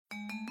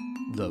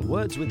The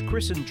Words with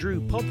Chris and Drew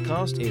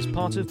podcast is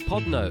part of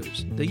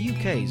Podnose, the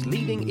UK's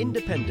leading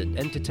independent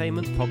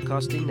entertainment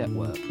podcasting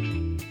network.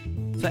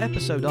 For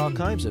episode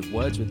archives of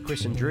Words with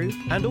Chris and Drew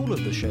and all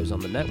of the shows on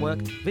the network,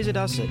 visit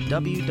us at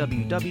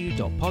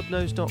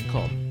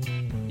www.podnose.com.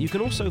 You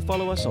can also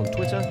follow us on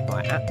Twitter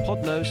by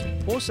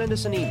 @Podnose or send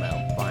us an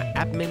email by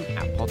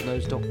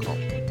admin@podnose.com.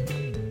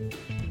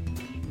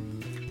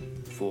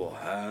 For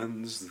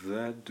hands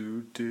that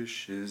do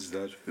dishes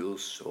that feel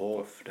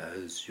soft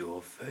as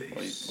your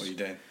face. What are you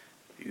doing?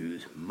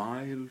 Use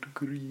mild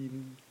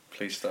green,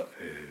 Please stop.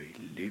 very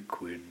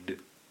liquid.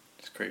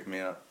 It's creeping me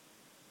out.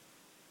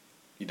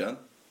 You done?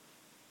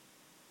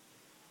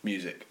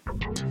 Music.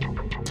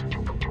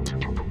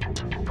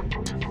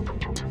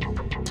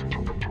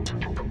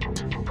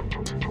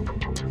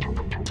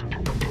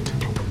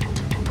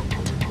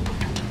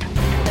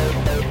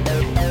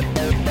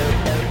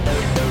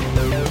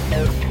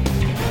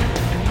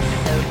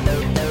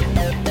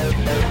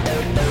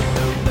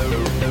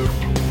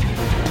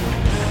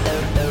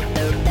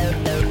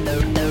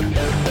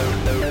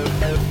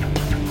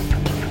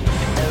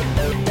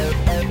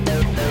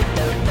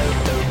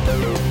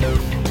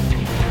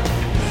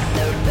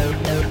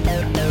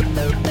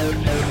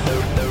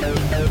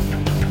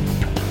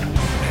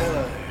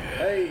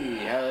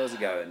 Hey, how's it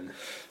going?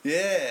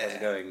 Yeah. How's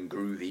it going,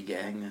 groovy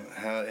gang?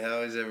 How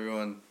is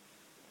everyone?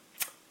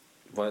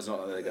 Well, it's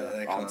not like they're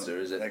going to answer,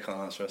 is it? They can't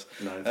answer us.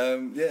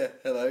 No. Yeah,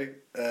 hello.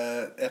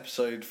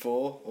 Episode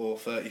 4 or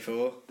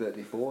 34.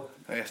 34.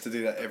 I have to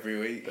do that every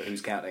week. But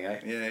who's counting, eh?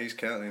 Yeah, who's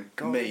counting?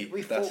 God, Me,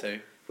 that's who.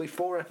 We're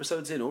 4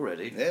 episodes in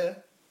already. Yeah.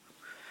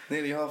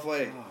 Nearly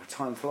halfway. Oh,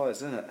 time flies,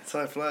 doesn't it?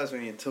 Time flies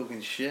when you're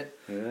talking shit.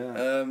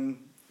 Yeah.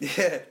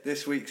 Yeah,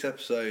 this week's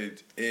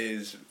episode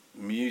is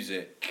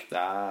music.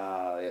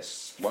 Ah,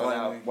 yes.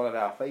 Finally. One of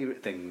our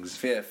favourite things.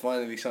 Yeah,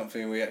 finally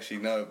something we actually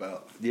know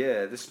about.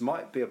 Yeah, this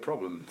might be a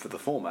problem for the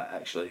format,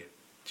 actually.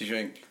 Do you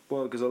think?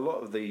 Well, because a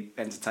lot of the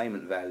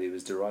entertainment value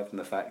is derived from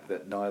the fact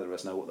that neither of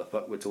us know what the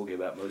fuck we're talking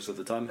about most of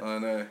the time. I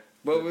know.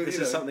 Well, This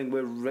is something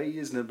we're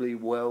reasonably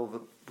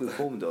well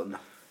informed on.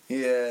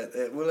 Yeah,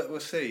 we'll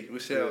see. We'll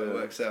see how it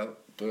works out.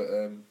 But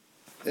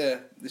yeah,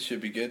 this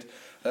should be good.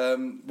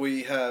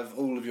 We have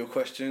all of your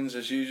questions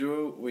as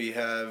usual. We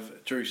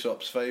have Drew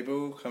Sop's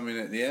Fable coming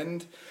at the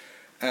end.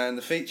 And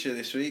the feature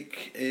this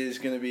week is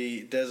going to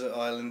be Desert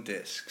Island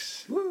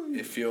Discs. Woo.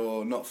 If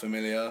you're not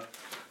familiar,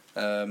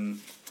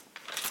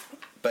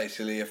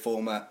 basically a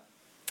format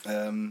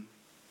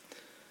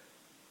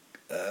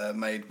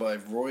made by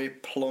Roy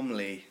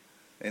Plomley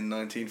in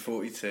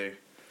 1942.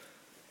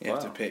 You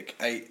have to Wow. pick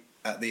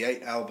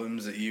eight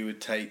albums that you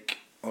would take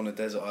on a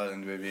desert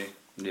island with you.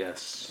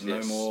 Yes. No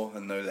yes. more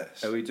and no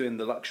less. Are we doing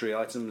the luxury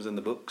items and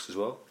the books as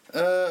well?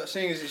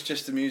 Seeing as it's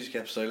just a music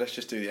episode, let's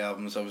just do the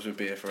albums. Otherwise we'll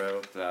be here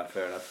forever. Yeah,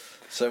 fair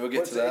enough. So we'll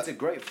get to that. It's a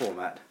great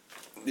format,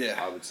 Yeah.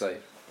 I would say.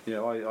 You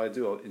know, I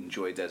do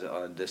enjoy Desert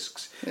Island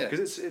Discs Yeah.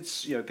 because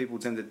it's you know, people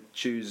tend to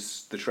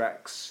choose the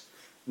tracks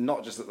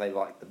not just that they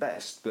like the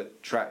best,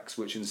 but tracks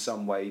which in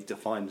some way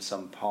define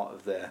some part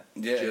of their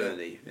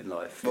journey in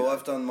life. Well,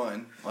 I've done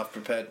mine. I've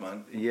prepared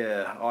mine.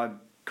 Yeah,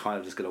 I'm kind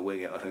of just going to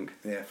wing it, I think.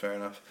 Yeah, fair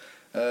enough.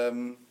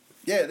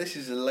 Yeah, this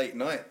is a late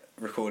night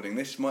recording.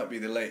 This might be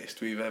the latest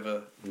we've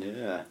ever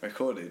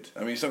recorded. I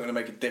mean, it's not going to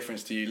make a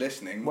difference to you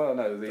listening. Well,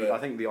 no, but- I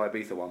think the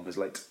Ibiza one was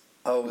late.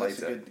 Oh, that's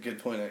later. a good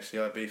point, actually.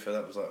 Ibiza,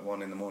 that was like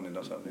 1 a.m.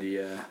 or something.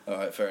 Yeah.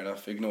 Alright, fair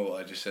enough. Ignore what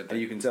I just said. And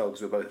you can tell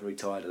because we're both really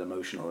tired and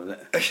emotional, isn't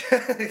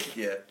it?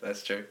 Yeah,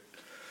 that's true.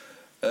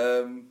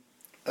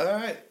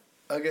 Alright,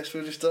 I guess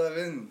we'll just dive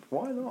in.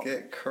 Why not?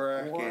 Get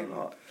cracking. Why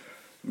not?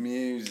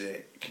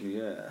 Music.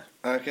 Yeah.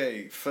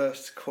 Okay,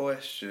 first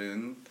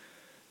question,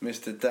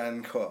 Mr.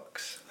 Dan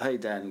Cox. Hey,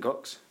 Dan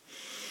Cox.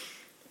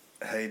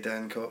 Hey,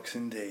 Dan Cox,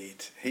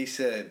 indeed. He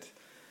said,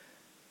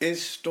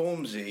 "Is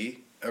Stormzy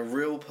a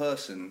real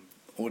person,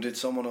 or did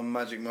someone on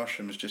magic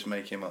mushrooms just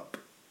make him up?"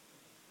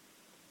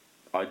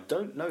 I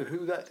don't know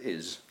who that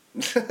is.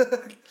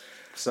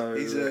 So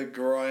He's a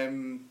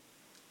grime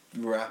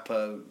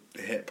rapper,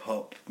 hip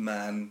hop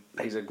man.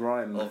 he's a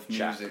grime of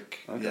chap. music,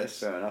 Okay, yes.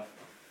 fair enough.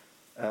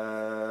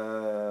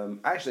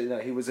 Actually, no,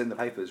 he was in the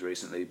papers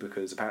recently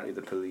because apparently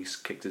the police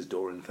kicked his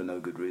door in for no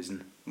good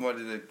reason. Why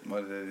did they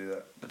do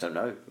that? I don't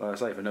know. Like I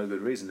say, for no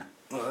good reason.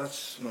 Well,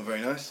 that's not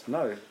very nice.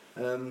 No,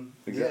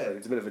 exactly. Yeah.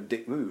 It's a bit of a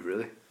dick move,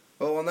 really.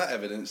 Well, on that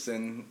evidence,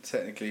 then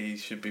technically he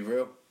should be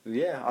real.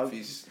 Yeah, If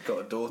he's got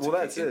a door to well,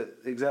 that's kick in. it.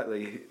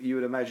 Exactly. You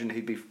would imagine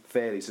he'd be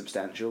fairly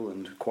substantial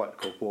and quite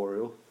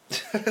corporeal.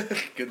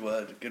 Good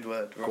word.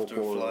 We're off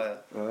to a flyer.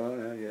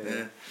 Oh,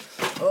 yeah.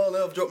 Oh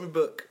no, I've dropped my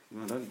book.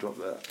 No, don't drop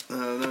that.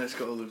 No, it's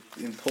got all the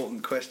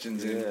important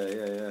questions in.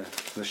 Yeah.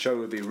 The show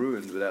would be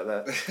ruined without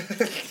that.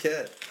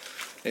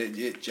 Yeah.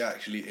 It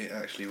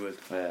actually would.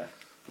 Yeah,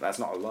 that's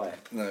not a lie.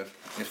 No,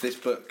 if this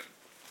book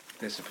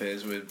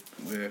disappears,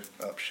 we're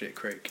up shit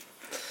creek.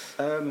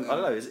 I don't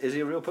know. Is he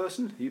a real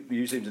person?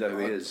 You seem to know who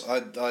he is.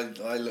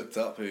 I looked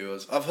up who he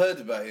was. I've heard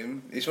about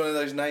him. It's one of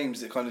those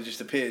names that kind of just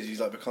appears.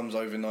 He's like becomes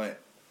overnight,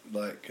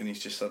 and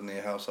he's just suddenly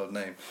a household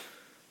name.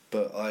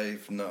 But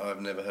I've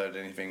never heard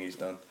anything he's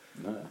done.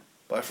 No.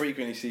 But I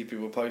frequently see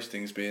people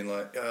postings being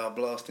like, "Oh,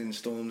 blasting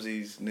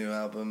Stormzy's new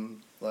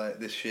album. Like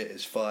this shit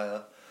is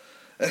fire."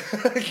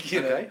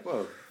 Okay,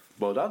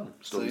 well done,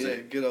 Stormzy. So yeah,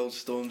 good old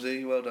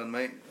Stormzy. Well done,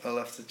 mate. I'll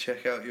have to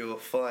check out your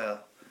fire.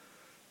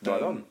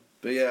 Right on.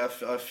 But yeah,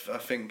 I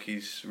think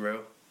he's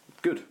real.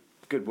 Good.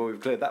 Well,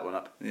 we've cleared that one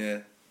up. Yeah.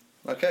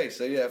 Okay,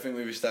 so yeah, I think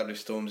we've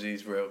established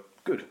Stormzy's real.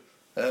 Good.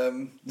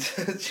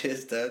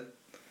 Cheers, Dad.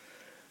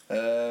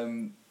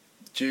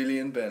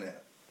 Julian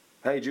Bennett.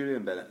 Hey,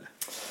 Julian Bennett.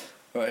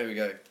 Right, here we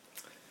go.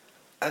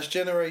 As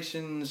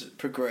generations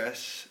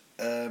progress,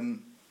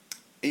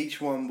 each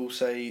one will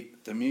say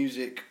the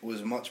music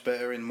was much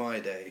better in my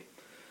day.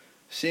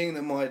 Seeing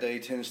that my day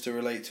tends to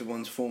relate to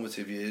one's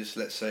formative years,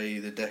 let's say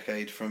the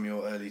decade from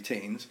your early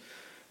teens,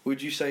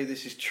 would you say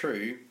this is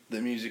true,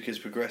 that music has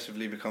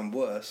progressively become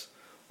worse,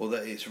 or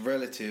that it's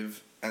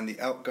relative and the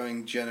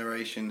outgoing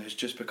generation has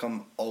just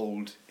become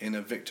old in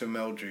a Victor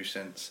Meldrew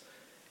sense?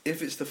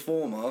 If it's the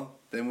former,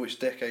 then which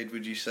decade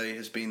would you say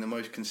has been the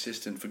most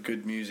consistent for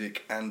good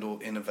music and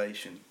or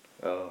innovation?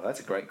 Oh,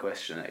 that's a great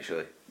question,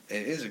 actually.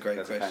 It is a great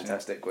question. That's a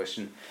fantastic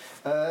question.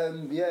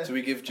 Yeah. So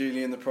we give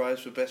Julian the prize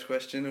for best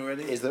question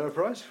already? Is there a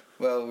prize?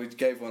 Well, we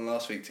gave one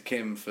last week to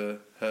Kim for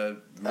her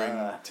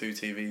Ring 2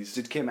 TVs.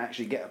 Did Kim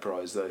actually get a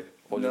prize, though?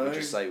 Or No. did we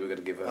just say we're going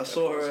to give her I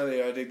saw her prize?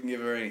 earlier, I didn't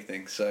give her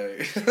anything, so...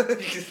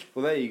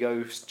 Well, there you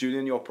go,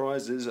 Julian, your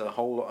prize is a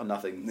whole lot of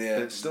nothing. Yeah.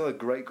 But it's still a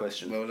great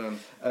question. Well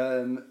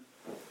done.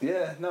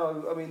 Yeah,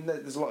 no, I mean,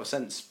 there's a lot of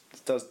sense.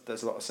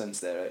 There's a lot of sense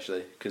there,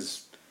 actually,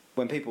 because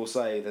when people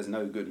say there's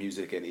no good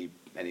music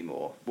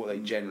anymore, what they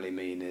generally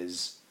mean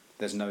is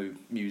there's no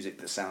music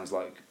that sounds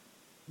like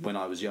when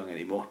I was young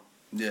anymore.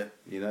 Yeah.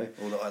 You know?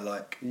 All that I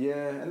like.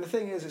 Yeah, and the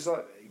thing is, it's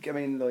like, I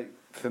mean, like,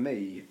 for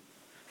me,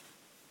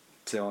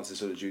 to answer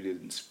sort of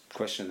Julian's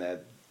question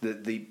there,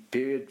 the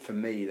period for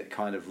me that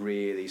kind of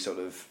really sort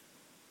of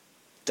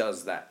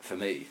does that for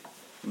me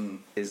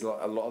is like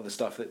a lot of the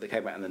stuff that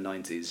came out in the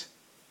 90s.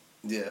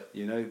 Yeah.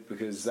 You know,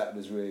 because that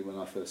was really when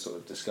I first sort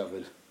of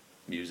discovered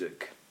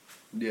music.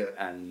 Yeah.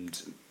 And,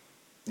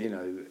 you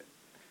know,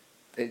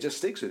 it just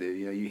sticks with you.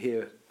 You know, you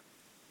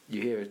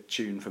hear a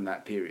tune from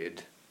that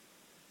period,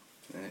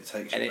 And it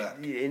takes you and back.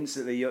 it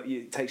instantly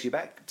it takes you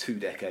back 2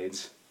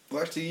 decades.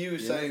 Well, actually, you were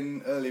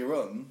saying earlier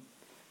on,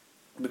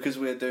 because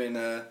we're doing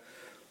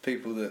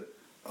people that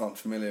aren't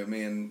familiar with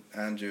me and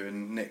Andrew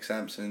and Nick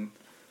Sampson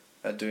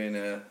are doing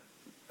a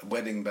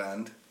wedding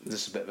band.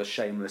 This is a bit of a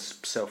shameless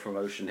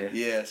self-promotion here.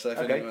 Yeah, so if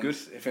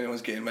if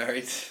anyone's getting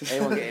married...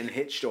 Anyone getting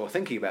hitched or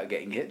thinking about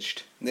getting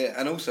hitched? Yeah,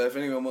 and also if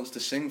anyone wants to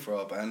sing for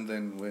our band,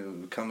 then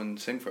we'll come and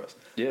sing for us.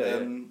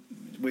 Yeah,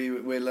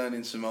 We're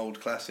learning some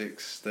old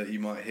classics that you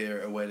might hear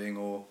at a wedding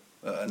or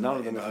at a None night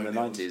of them in are from the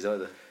O'Neill's. 90s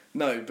either.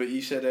 No, but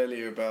you said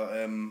earlier about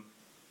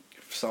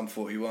Sum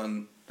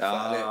 41.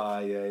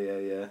 Yeah.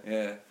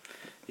 Yeah.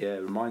 Yeah,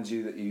 it reminds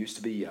you that you used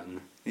to be young.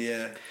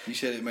 Yeah, you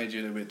said it made you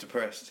a little bit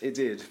depressed. It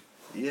did.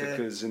 Yeah.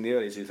 Because in the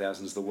early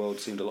 2000s, the world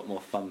seemed a lot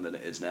more fun than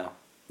it is now.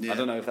 Yeah. I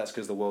don't know if that's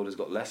because the world has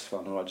got less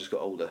fun or I just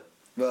got older.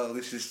 Well,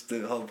 this is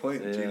the whole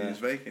point that Yeah.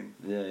 Julian's making.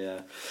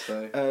 Yeah.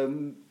 So.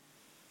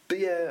 But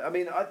yeah, I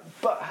mean,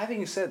 but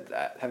having said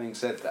that,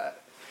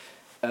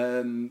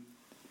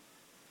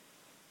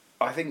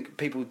 I think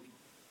people,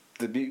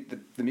 the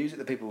music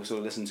that people sort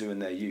of listen to in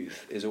their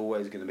youth is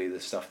always going to be the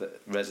stuff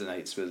that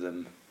resonates with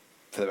them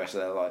for the rest of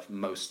their life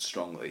most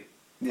strongly.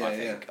 Yeah, I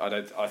think.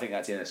 I think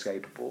that's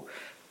inescapable.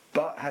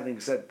 But having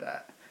said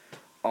that,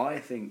 I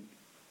think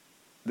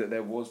that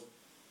there was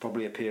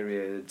probably a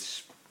period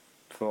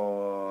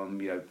from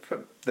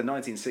the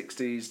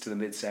 1960s to the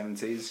mid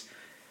 70s.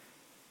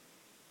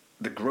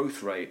 The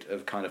growth rate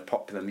of kind of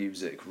popular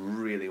music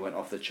really went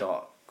off the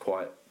chart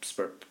quite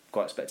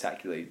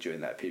spectacularly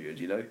during that period,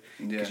 you know?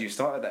 Because you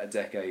started that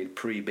decade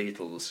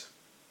pre-Beatles.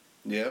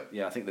 Yeah.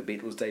 Yeah, I think the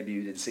Beatles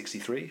debuted in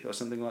 63 or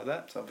something like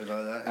that. Something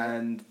like that. Yeah.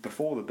 And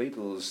before the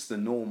Beatles, the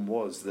norm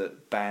was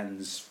that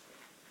bands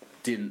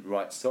didn't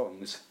write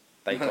songs.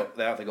 They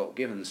either got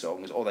given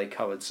songs or they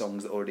covered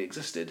songs that already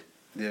existed.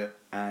 Yeah.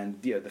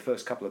 And the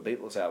first couple of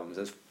Beatles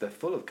albums, they're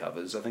full of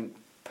covers. I think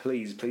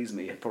Please Please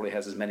Me probably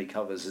has as many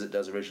covers as it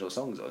does original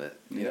songs on it.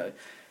 You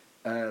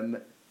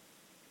know,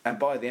 and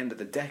by the end of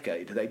the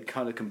decade, they'd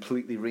kind of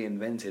completely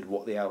reinvented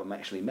what the album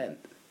actually meant.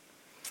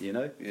 You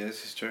know. Yeah,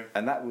 this is true.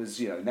 And that was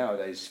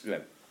nowadays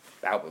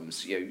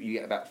albums. You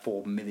get about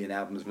 4 million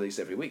albums released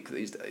every week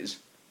these days.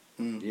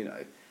 You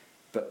know,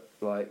 but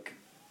like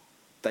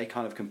they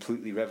kind of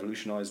completely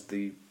revolutionised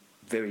the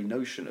very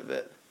notion of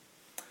it.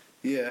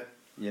 Yeah.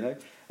 You know.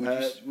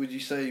 Would you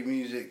say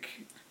music,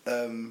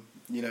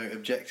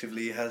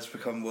 objectively has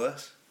become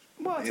worse?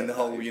 Well, in the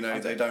whole,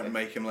 they don't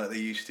make them like they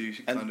used to,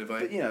 kind of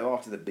way. But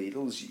after the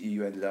Beatles,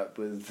 you ended up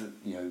with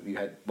you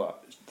had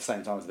at the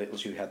same time as the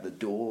Beatles, you had the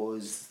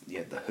Doors, you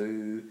had the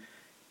Who,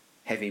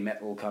 heavy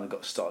metal kind of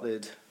got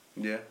started.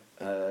 Yeah.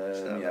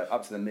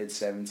 Up to the mid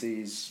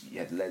 70s, you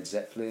had Led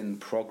Zeppelin,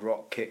 prog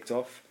rock kicked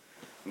off.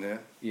 Yeah.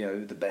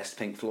 The best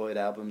Pink Floyd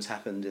albums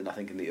happened in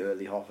the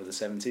early half of the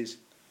 70s.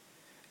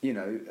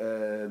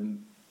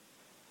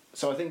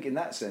 So I think in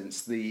that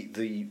sense,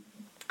 the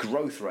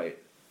growth rate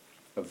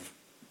of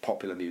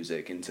popular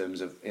music in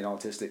terms of in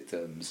artistic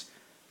terms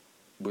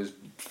was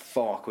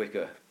far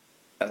quicker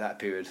at that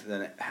period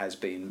than it has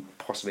been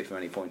possibly from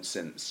any point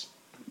since.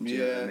 Do you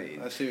know what I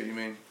mean? I see what you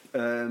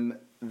mean.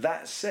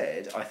 That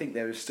said, I think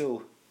there is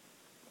still.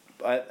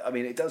 I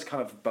mean, it does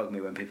kind of bug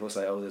me when people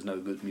say, "Oh, there's no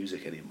good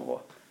music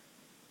anymore,"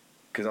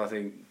 because I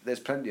think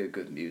there's plenty of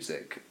good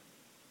music.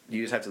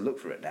 You just have to look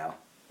for it now.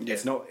 Yeah.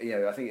 It's not, you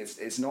know, I think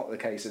it's not the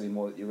case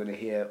anymore that you're going to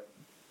hear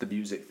the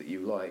music that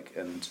you like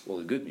and all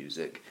the good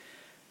music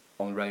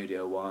on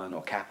Radio 1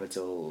 or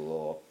Capital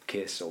or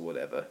Kiss or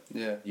whatever.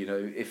 Yeah. You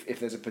know, if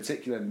there's a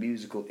particular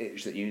musical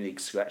itch that you need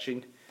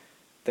scratching,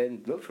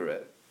 then look for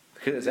it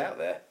because it's out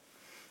there.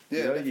 Yeah,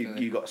 you know,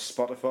 definitely. you got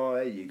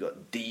Spotify, you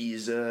got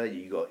Deezer,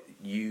 you got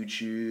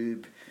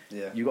YouTube,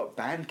 Yeah. you got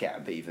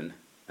Bandcamp even.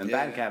 And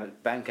Yeah.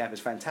 Bandcamp is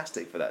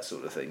fantastic for that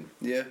sort of thing.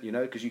 Yeah. You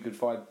know, because you could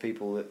find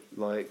people that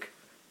like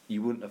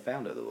you wouldn't have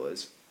found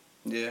otherwise.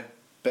 Yeah.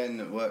 Ben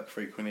at work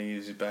frequently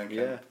uses Bandcamp.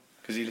 Yeah.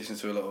 Because he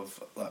listens to a lot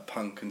of like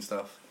punk and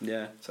stuff,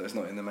 Yeah. so it's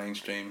not in the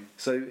mainstream.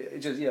 So it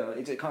just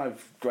it kind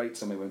of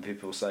grates on me when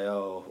people say,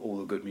 "Oh, all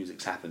the good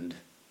music's happened."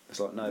 It's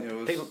like no, Yeah, it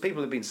was-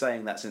 people have been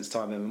saying that since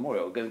time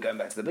immemorial. Going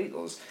back to the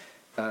Beatles,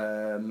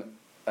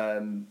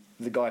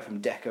 the guy from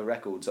Decca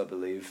Records, I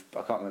believe,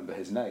 I can't remember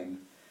his name,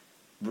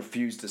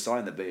 refused to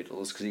sign the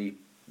Beatles because he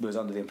was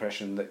under the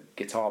impression that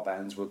guitar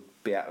bands would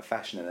be out of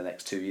fashion in the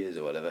next 2 years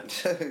or whatever.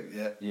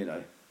 Yeah. You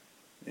know.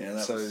 Yeah.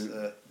 That So, was.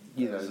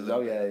 You that know, was a oh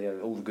little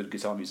yeah, all the good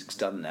guitar music's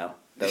done now.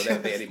 There'll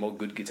never be any more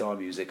good guitar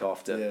music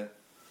after. Yeah.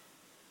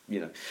 You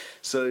know,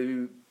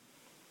 so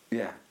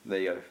yeah, there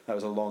you go. That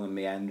was a long and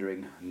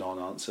meandering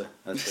non-answer,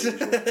 as per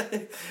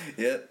usual.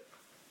 Yeah.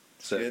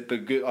 So, Good.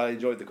 but good. I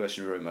enjoyed the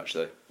question very much,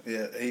 though.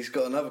 Yeah. He's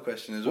got another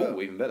question as well.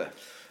 Oh, even better.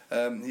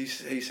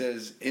 He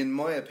says, in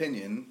my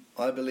opinion,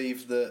 I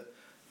believe that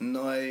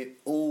nigh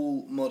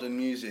all modern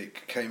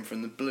music came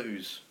from the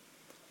blues.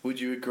 Would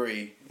you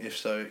agree? If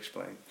so,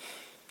 explain.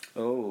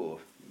 Oh,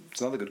 it's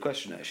another good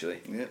question, actually.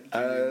 Yeah.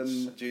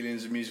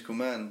 Julian's a musical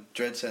man.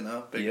 Dread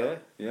Centre. Big Yeah,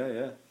 up.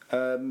 yeah.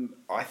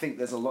 I think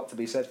there's a lot to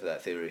be said for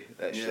that theory,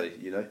 actually. Yeah.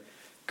 You know,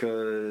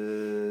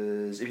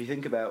 because if you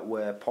think about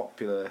where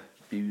popular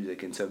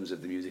music in terms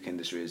of the music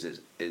industry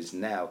is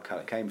now kind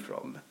of came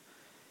from,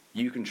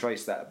 you can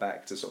trace that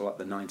back to sort of like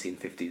the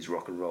 1950s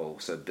rock and roll.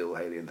 So Bill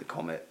Haley and the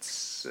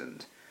Comets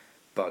and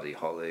Buddy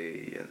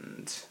Holly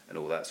and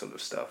all that sort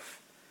of stuff.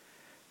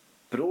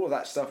 But all of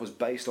that stuff was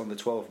based on the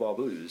 12-bar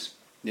blues,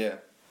 Yeah.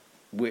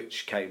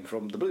 which came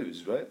from the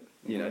blues, right?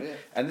 You know, Yeah.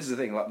 and this is the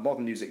thing. Like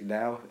modern music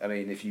now, I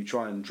mean, if you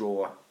try and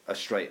draw a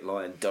straight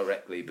line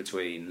directly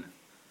between,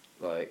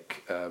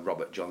 like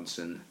Robert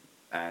Johnson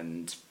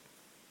and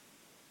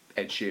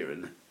Ed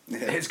Sheeran,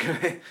 Yeah. it's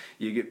gonna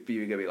you're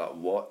gonna be like,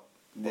 what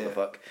the Yeah.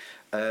 fuck?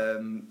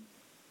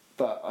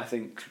 But I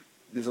think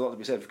there's a lot to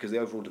be said because the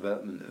overall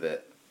development of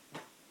it,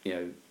 you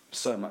know,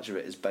 so much of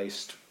it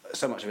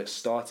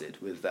started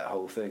with that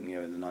whole thing, you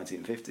know, in the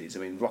 1950s. I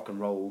mean, rock and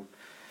roll,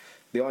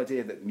 the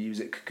idea that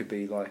music could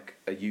be like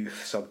a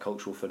youth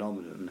subcultural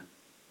phenomenon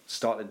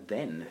started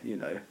then, you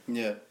know.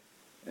 Yeah.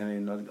 I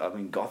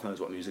mean, God knows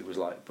what music was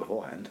like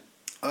beforehand.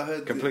 I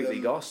heard Completely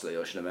that, ghastly,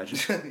 I should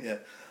imagine. yeah.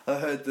 I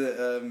heard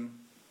that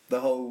the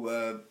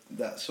whole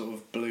that sort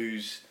of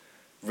blues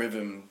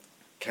rhythm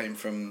came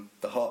from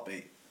the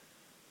heartbeat.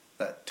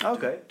 That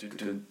Okay.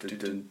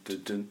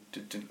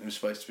 it was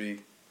supposed to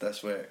be.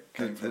 That's where it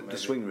came from. The maybe.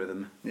 swing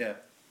rhythm. Yeah.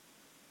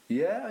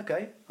 Yeah,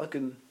 okay. I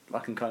can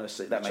kind of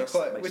see that.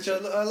 Which I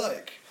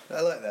like. I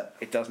like that.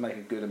 It does make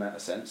a good amount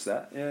of sense.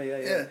 That. Yeah.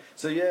 Yeah.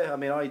 So yeah, I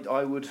mean,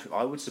 I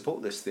would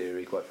support this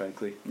theory, quite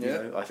frankly. You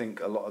Yeah. know, I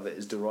think a lot of it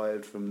is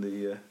derived from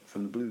the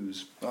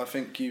blues. I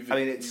think you've.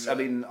 I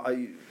mean,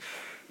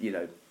 you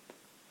know,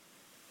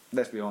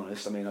 let's be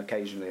honest. I mean,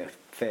 occasionally a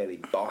fairly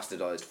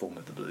bastardised form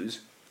of the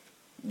blues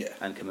Yeah.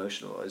 and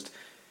commercialised.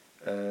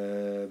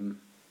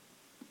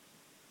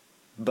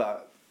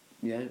 But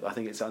yeah, I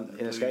think it's Blues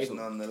inescapable.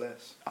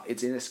 nonetheless.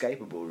 It's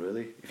inescapable,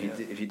 really. Yeah.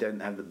 If you don't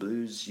have the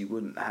blues, you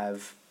wouldn't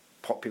have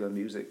popular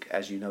music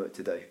as you know it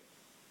today.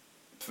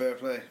 Fair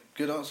play.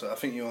 Good answer. I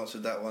think you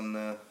answered that one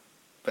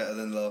better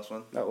than the last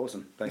one. Oh,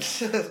 awesome! Thanks.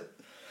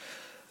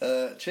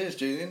 Cheers,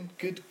 Julian.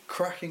 Good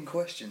cracking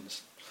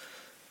questions.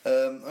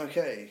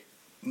 Okay,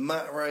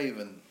 Matt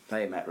Raven.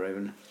 Hey, Matt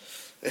Raven.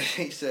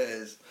 He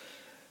says,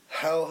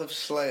 "How have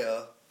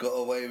Slayer got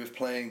away with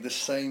playing the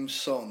same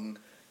song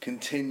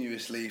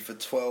continuously for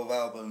 12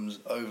 albums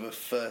over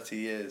 30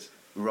 years?"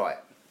 Right.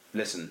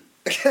 Listen.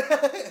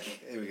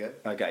 Here we go.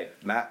 Okay,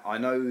 Matt. I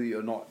know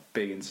you're not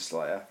big into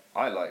Slayer.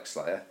 I like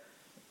Slayer.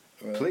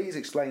 Right. Please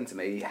explain to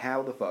me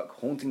how the fuck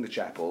Haunting the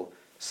Chapel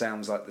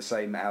sounds like the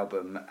same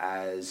album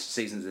as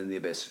Seasons in the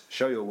Abyss.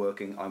 Show you're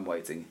working. I'm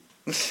waiting.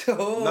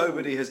 Oh.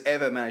 Nobody has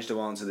ever managed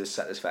to answer this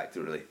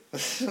satisfactorily.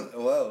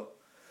 Well,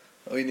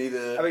 we need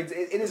a. I mean,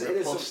 it is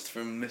riposte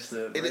from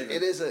Mr. Raven.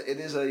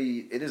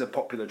 it is a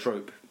popular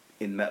trope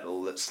in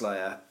metal that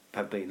Slayer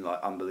have been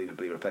like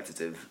unbelievably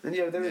repetitive, and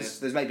you know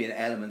there's maybe an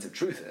element of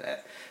truth in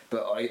it,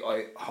 but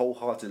I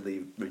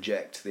wholeheartedly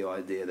reject the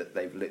idea that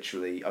they've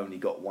literally only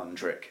got one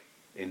trick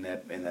in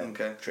their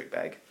Okay. trick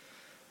bag.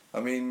 I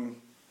mean,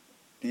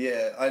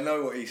 yeah, I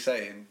know what he's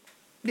saying.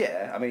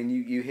 Yeah, I mean,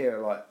 you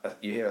hear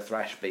you hear a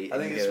thrash beat, I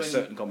and think you it's hear a when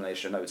certain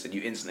combination of notes, and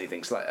you instantly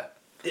think Slayer.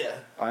 Yeah.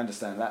 I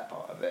understand that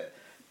part of it,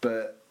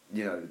 but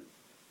you know,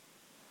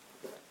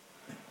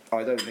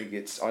 I don't think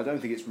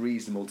it's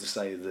reasonable to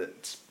say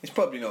that. It's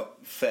probably not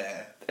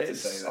fair to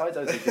say that. I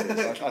don't think it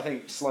is. I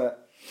think Slayer.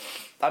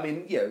 I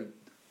mean, you know,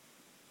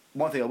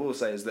 one thing I will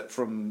say is that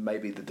from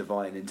maybe the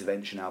Divine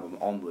Intervention album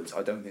onwards,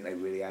 I don't think they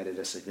really added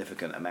a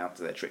significant amount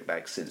to their trick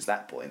bag since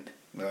that point.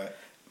 Right.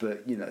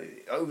 But you know,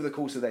 over the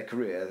course of their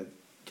career,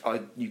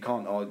 you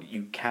can't argue.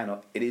 You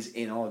cannot. It is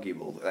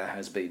inarguable that there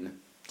has been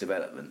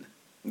development.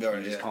 Right,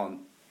 You just can't.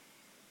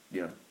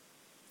 You know.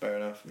 Fair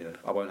enough. You know.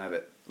 I won't have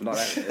it. I'm not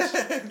having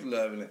this.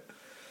 Loving it.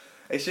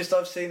 It's just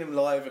I've seen him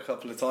live a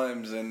couple of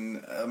times,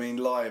 and I mean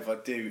live I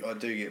do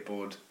get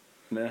bored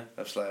Yeah.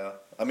 of Slayer.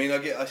 I mean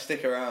I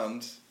stick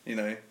around, you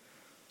know.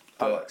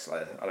 I like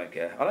Slayer. I don't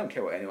care. I don't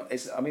care what anyone.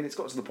 It's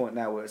got to the point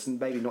now where it's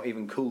maybe not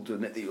even cool to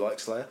admit that you like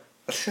Slayer.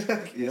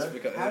 You know?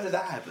 How did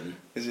that happen?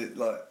 Is it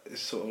like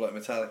it's sort of like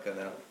Metallica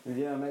now?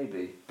 Yeah,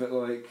 maybe. But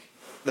like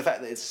the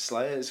fact that it's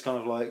Slayer is kind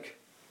of like.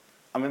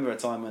 I remember a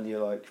time when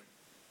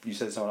you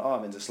said to someone, "Oh,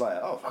 I'm into Slayer."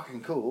 Oh,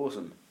 fucking cool,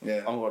 awesome. Yeah.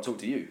 I'm going to talk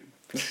to you.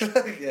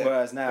 Yeah.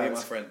 Whereas now, be my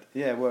friend.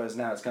 Yeah. Whereas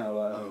now it's kind of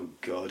like, oh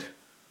god.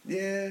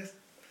 Yeah.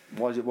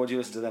 What do you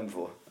listen to them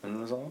for? And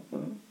I was like,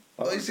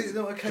 Well, is it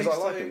not a case? I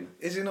like them.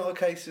 Is it not a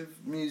case of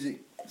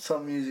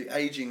some music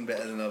aging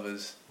better than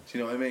others? Do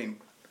you know what I mean?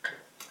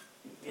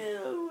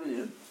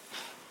 Yeah.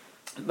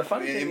 The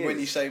funny thing when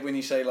is,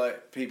 you say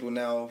like people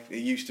now, it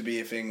used to be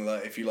a thing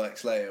like if you like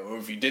Slayer or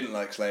if you didn't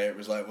like Slayer, it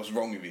was like what's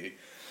wrong with you.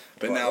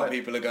 But Right, now right.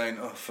 people are going,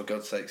 oh for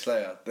God's sake,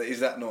 Slayer. But is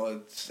that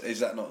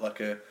not like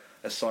a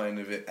sign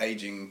of it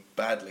aging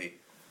badly?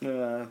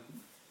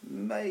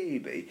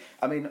 maybe.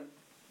 I mean,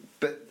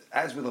 but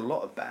as with a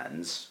lot of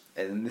bands,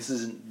 and this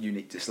isn't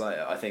unique to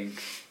Slayer, I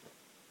think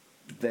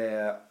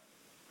their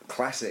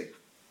classic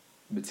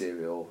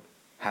material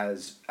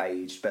has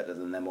aged better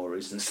than their more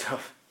recent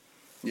stuff.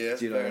 Yeah,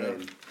 Do you know fair what I enough.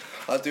 mean?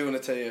 I do want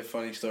to tell you a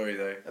funny story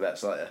though. About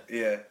Slayer.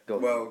 Yeah. Go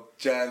on. Well,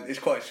 Jan, it's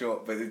quite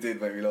short, but it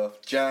did make me laugh.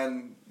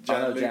 Jan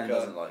I know Luca. Jan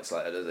doesn't like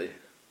Slayer, does he?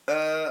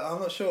 I'm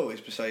not sure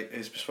his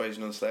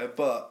persuasion on Slayer,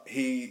 but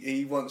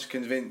he once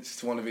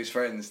convinced one of his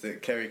friends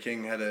that Kerry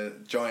King had a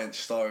giant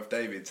Star of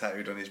David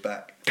tattooed on his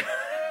back.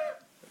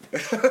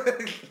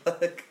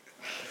 Like,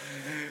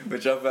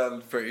 which I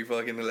found pretty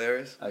fucking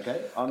hilarious.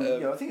 Okay.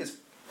 I think it's.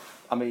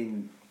 I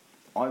mean,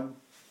 I'm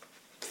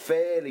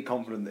fairly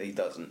confident that he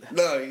doesn't.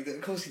 No,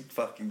 of course he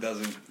fucking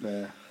doesn't.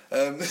 Yeah.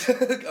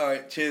 All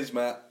right, cheers,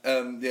 Matt.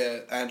 Yeah,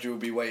 Andrew will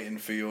be waiting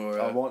for your.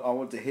 I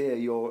want to hear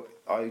your.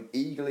 I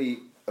eagerly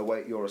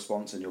await your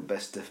response and your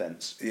best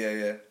defence.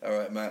 Yeah. All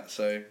right, Matt.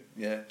 So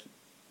yeah,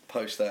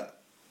 post that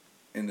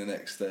in the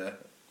next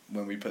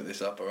when we put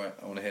this up. All right,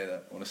 I want to hear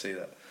that. I want to see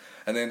that,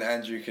 and then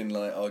Andrew can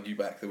like argue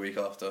back the week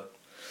after.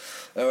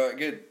 All right,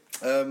 good.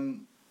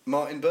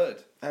 Martin Bird.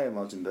 Hey,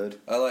 Martin Bird.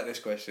 I like this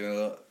question a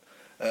lot.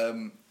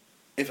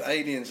 If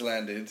aliens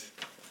landed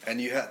and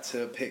you had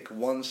to pick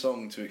one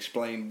song to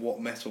explain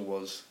what metal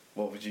was,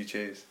 what would you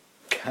choose?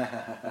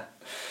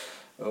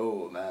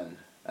 Oh man,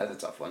 that's a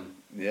tough one.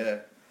 Yeah.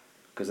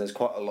 Because there's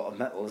quite a lot of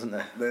metal, isn't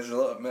there? There's a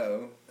lot of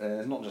metal.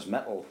 It's not just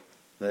metal.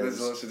 There's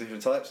lots of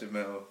different types of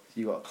metal.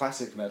 You got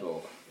classic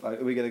metal. Like,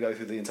 are we going to go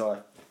through the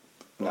entire?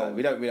 No,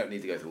 we don't. We don't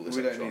need to go through all the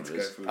We don't genres. need to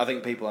go through I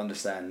think that. people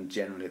understand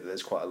generally that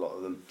there's quite a lot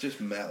of them.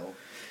 Just metal.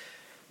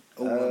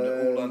 All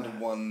under Um,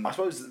 one. I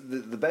suppose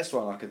the best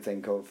one I could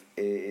think of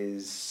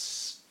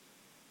is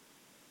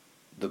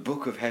The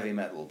Book of Heavy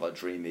Metal by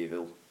Dream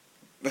Evil.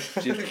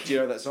 Do you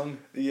know that song?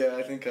 Yeah,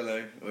 I think I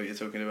know what you're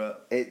talking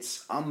about.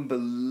 It's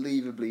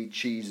unbelievably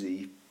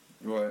cheesy.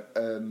 Right.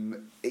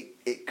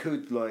 It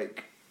could,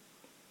 like,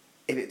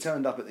 if it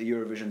turned up at the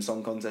Eurovision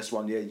Song Contest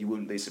one year, you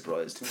wouldn't be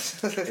surprised.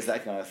 It's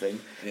that kind of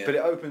thing. Yeah. But it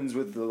opens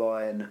with the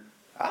line,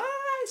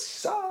 "I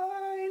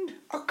signed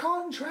a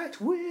contract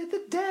with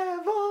the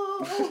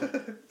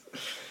devil."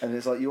 And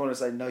it's like, you want to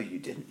say, no, you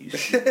didn't, you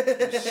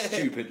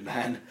stupid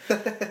man.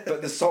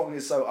 But the song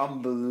is so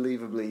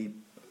unbelievably,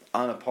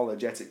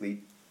 unapologetically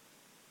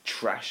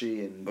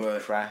trashy and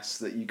Right. crass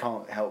that you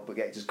can't help but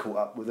get just caught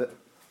up with it.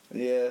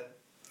 Yeah.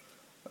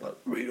 Like,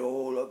 read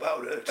all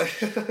about it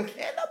in the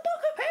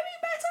Book of Heavy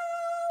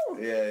Metal.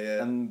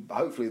 Yeah. And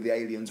hopefully the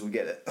aliens will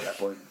get it at that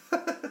point.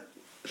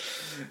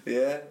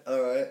 Yeah.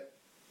 All right.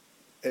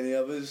 Any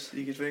others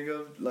you could think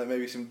of? Like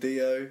maybe some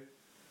Dio.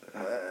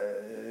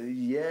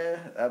 Yeah.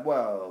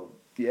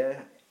 Yeah.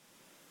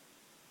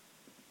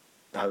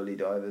 Holy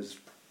Divers,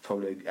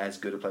 probably as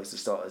good a place to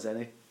start as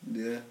any.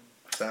 Yeah.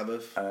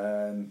 Sabbath.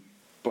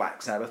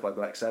 Black Sabbath by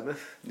Black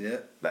Sabbath. Yeah.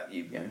 That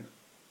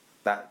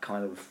that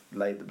kind of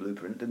laid the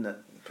blueprint, didn't it?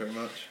 Pretty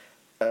much.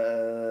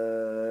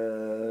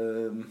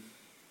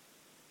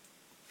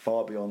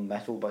 Far Beyond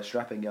Metal by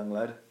Strapping Young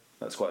Lad.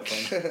 That's quite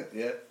fun.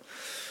 Yeah.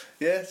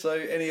 Yeah. So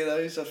any of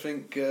those, I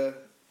think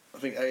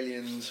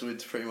aliens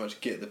would pretty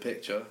much get the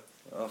picture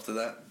after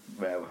that.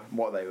 Well,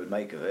 what they would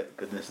make of it,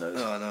 goodness knows.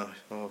 Oh no!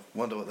 I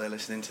wonder what they're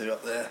listening to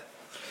up there.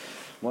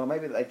 Well,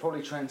 maybe they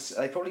probably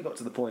got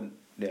to the point.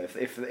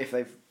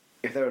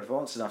 If they're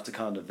advanced enough to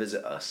kind of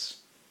visit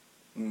us,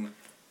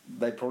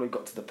 they probably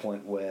got to the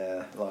point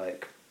where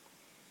like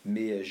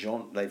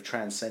they've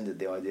transcended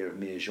the idea of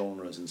mere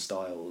genres and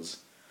styles,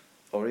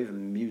 or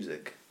even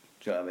music.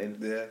 Do you know what I mean?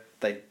 Yeah.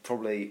 They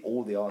probably,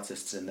 all the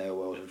artists in their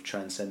world have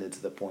transcended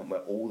to the point where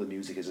all the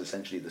music is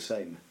essentially the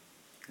same.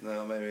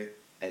 No, maybe.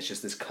 And it's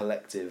just this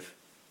collective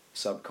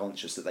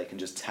subconscious that they can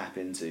just tap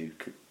into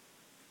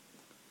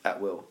at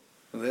will.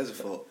 Well, there's a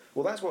thought.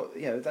 Well, that's what,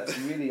 that's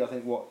really, I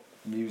think, what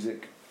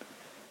music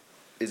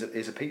is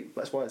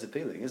that's why it's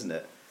appealing, isn't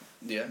it?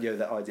 Yeah.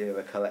 That idea of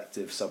a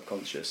collective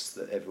subconscious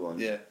that everyone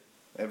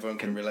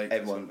can relate to.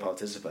 Everyone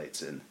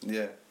participates in.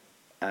 Yeah.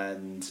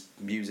 And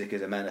music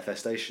is a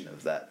manifestation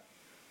of that.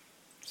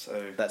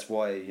 So that's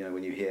why,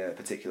 when you hear a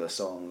particular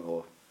song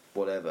or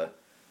whatever,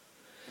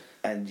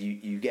 and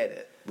you get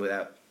it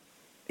without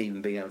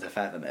even being able to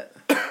fathom it,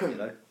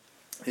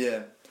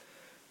 Yeah.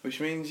 Which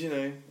means,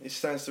 it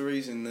stands to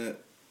reason that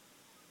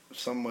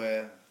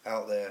somewhere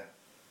out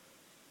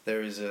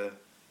there is a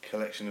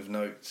collection of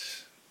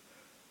notes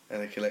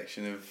and a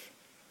collection of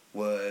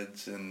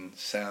words and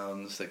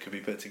sounds that could be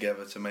put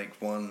together to make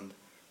one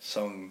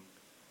song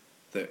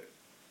that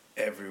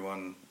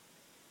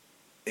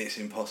it's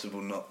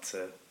impossible not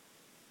to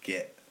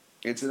get.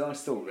 It's a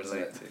nice thought, isn't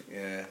relate it? to.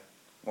 Yeah.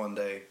 One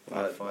day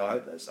I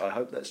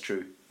hope that's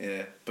true.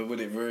 Yeah, but would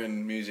it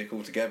ruin music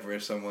altogether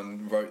if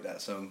someone wrote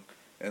that song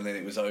and then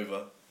it was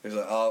over? It's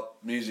like, oh,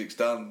 music's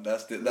done.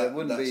 That's it. There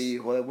wouldn't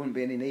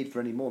be any need for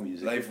any more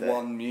music. They've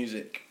won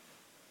music.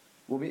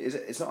 Well,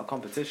 it's not a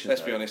competition.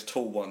 Let's be honest.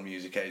 Tool won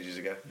music ages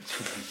ago.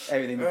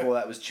 Everything before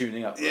that was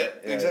tuning up. Right?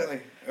 Yeah,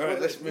 exactly. All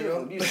right, let's move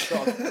on.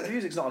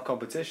 Music's not a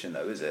competition,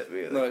 though, is it?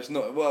 Really? No, it's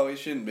not. Well, it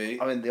shouldn't be.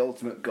 I mean, the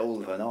ultimate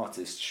goal of an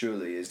artist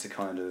surely is to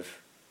kind of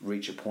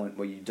reach a point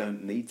where you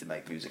don't need to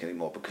make music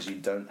anymore because you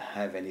don't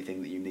have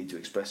anything that you need to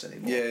express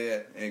anymore.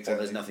 Yeah, exactly. Or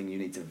there's nothing you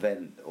need to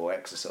vent or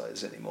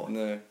exercise anymore.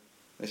 No,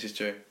 this is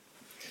true.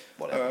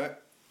 Whatever. All right,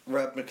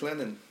 Rab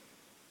McLennan.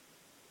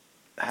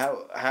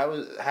 How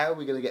are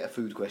we going to get a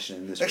food question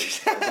in this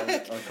week?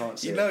 I can't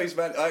see. He's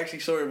man. I actually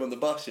saw him on the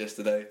bus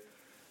yesterday,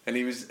 and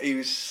he was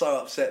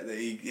so upset that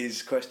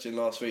his question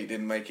last week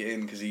didn't make it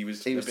in because he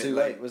was too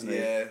late, wasn't he?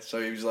 Yeah,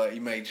 so he was like, he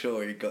made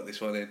sure he got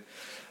this one in.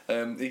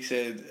 He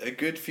said a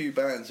good few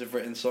bands have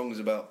written songs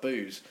about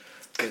booze,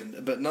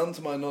 but none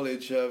to my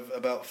knowledge have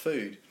about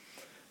food.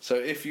 So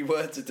if you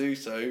were to do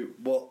so,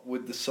 what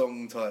would the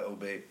song title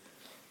be?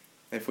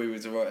 If we were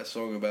to write a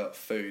song about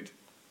food.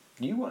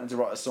 You wanted to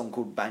write a song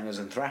called Bangers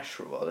and Thrash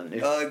for a while, didn't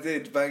you? I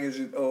did, Bangers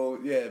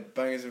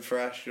and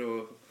Thrash,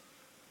 or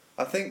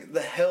I think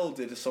The Hell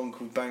did a song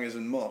called Bangers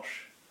and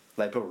Mosh.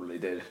 They probably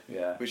did,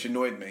 yeah. Which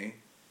annoyed me,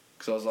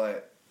 because I was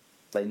like...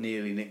 They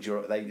nearly nicked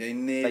They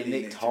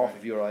nicked half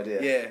of your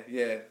idea.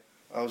 Yeah.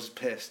 I was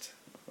pissed.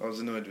 I was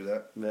annoyed with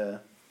that. Yeah.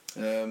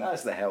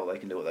 That's The Hell, they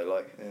can do what they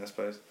like. Yeah, I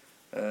suppose.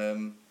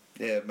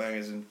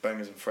 Bangers and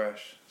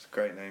Thrash. It's a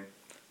great name.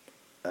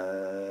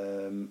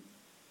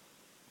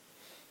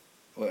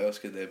 What else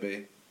could there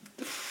be?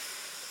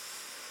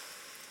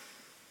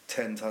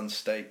 10 Ton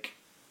Steak.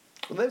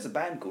 Well, there's a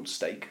band called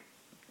Steak.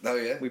 Oh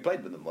yeah? We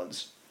played with them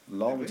once.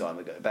 Long time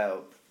ago.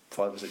 About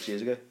 5 or 6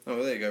 years ago. Oh,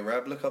 well, there you go,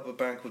 Rab. Look up a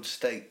band called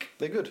Steak.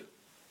 They're good.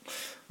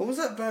 What was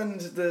that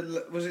band?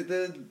 Was it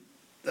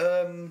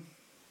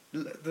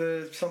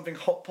the something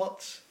Hot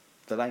Pots?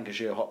 The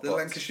Lancashire Hot Pots. The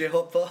Lancashire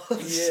Hot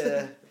Pots.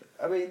 Yeah.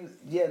 I mean,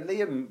 yeah,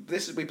 Liam.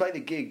 We played a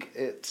gig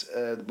at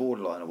the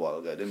Borderline a while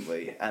ago, didn't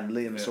we? And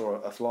Liam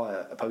saw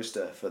a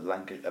poster for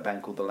a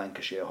band called the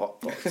Lancashire Hot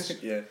Pots.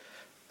 Yeah.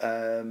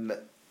 And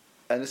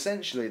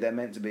essentially, they're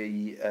meant to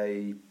be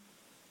a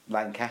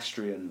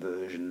Lancastrian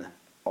version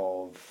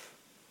of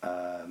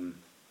the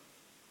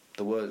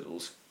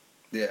Wurzels.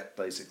 Yeah.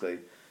 Basically,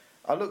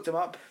 I looked them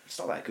up. It's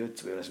not that good,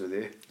 to be honest with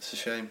you. It's a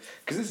shame.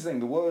 Because this is the thing.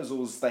 The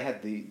Wurzels,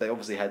 they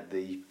obviously had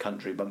the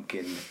country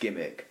bumpkin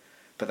gimmick.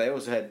 But they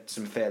also had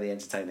some fairly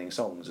entertaining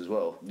songs as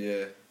well.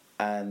 Yeah.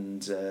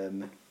 And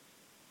the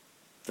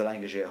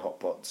Lancashire Hot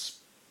Pots,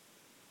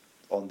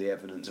 on the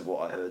evidence of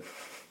what I heard,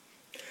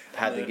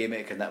 had the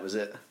gimmick and that was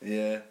it.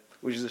 Yeah.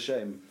 Which is a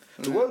shame.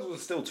 The Wurzels are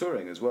still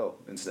touring as well,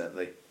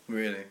 incidentally.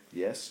 Really?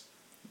 Yes.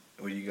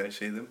 Will you go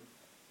see them?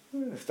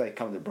 If they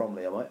come to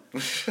Bromley, I might.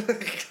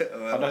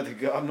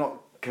 Well, I'm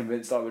not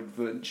convinced I would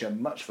venture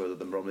much further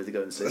than Bromley to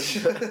go and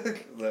see.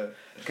 No.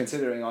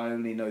 Considering I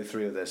only know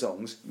 3 of their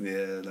songs.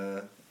 Yeah,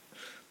 no.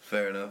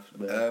 Fair enough.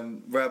 Yeah.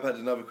 Rab had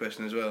another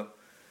question as well.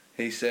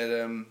 He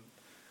said,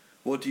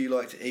 what do you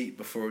like to eat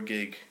before a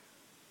gig?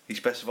 He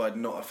specified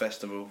not a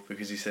festival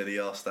because he said he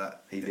asked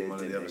that in one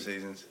of the other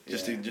seasons.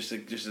 Just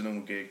a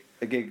normal gig.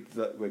 A gig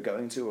that we're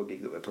going to or a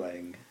gig that we're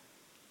playing?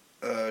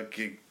 A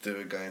gig that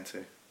we're going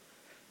to.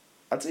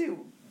 I'll tell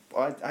you,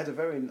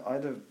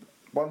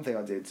 one thing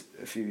I did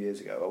a few years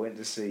ago. I went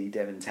to see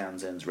Devin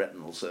Townsend's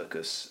Retinal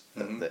Circus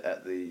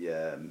at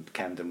the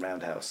Camden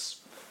Roundhouse.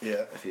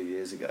 Yeah. A few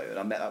years ago, and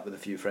I met up with a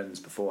few friends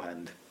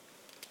beforehand.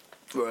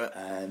 Right.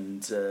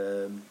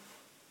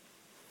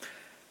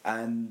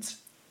 And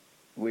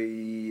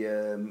we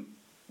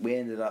we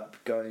ended up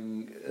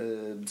going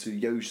to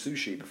Yo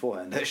Sushi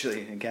beforehand,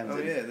 actually, in Camden.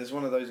 Oh yeah, there's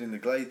one of those in the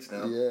Glades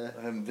now. Yeah.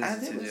 I haven't And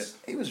visited yet.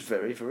 it was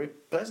very, very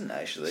pleasant,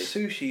 actually.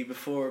 Sushi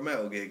before a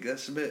metal gig,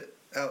 that's a bit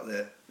out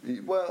there.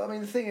 Well, I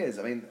mean, the thing is,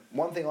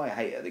 one thing I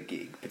hate at a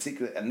gig,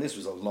 particularly, and this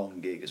was a long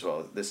gig as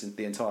well.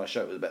 The entire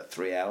show was about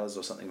 3 hours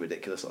or something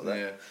ridiculous like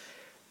that.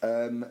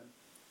 Yeah.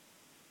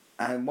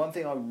 And one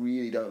thing I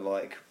really don't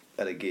like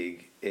at a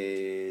gig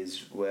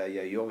is where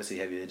you obviously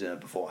have your dinner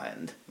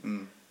beforehand,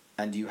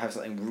 and you have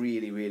something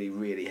really, really,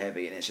 really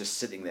heavy, and it's just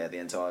sitting there the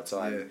entire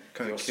time. Yeah,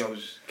 kind of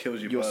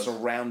kills your You're buzz.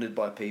 surrounded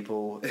by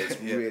people. It's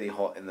Yeah. really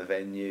hot in the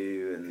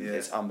venue, and Yeah.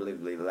 it's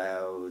unbelievably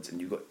loud, and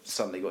you've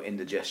suddenly got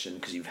indigestion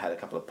because you've had a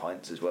couple of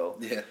pints as well.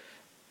 Yeah.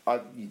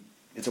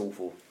 It's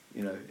awful.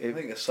 I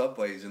think a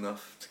Subway is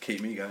enough to keep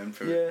me going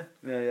for it.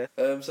 Yeah.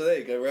 So there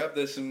you go, Rab.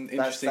 There's some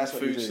interesting that's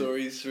what you food do.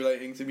 stories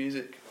relating to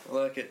music. I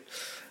like it.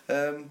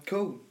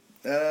 Cool.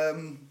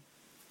 Darren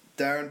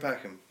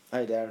Packham.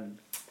 Hey, Darren.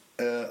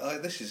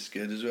 This is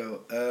good as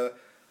well.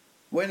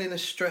 When in a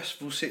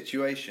stressful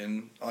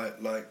situation,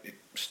 like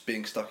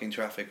being stuck in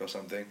traffic or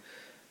something,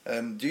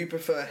 do you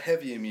prefer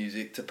heavier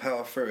music to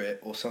power through it,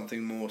 or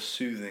something more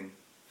soothing?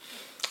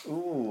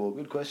 Ooh,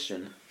 good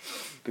question.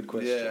 Good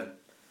question.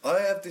 Yeah, I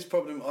have this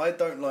problem. I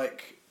don't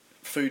like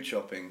food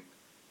shopping,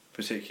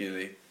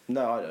 particularly.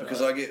 No, I don't.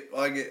 Because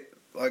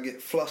I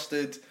get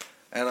flustered,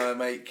 and I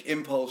make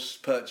impulse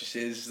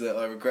purchases that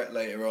I regret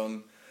later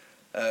on.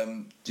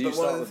 Do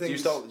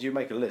you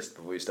make a list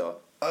before you start?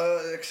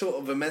 Sort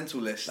of a mental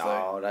list. No,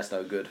 Though. that's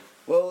no good.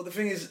 Well, the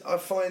thing is, I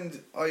find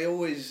I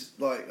always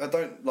I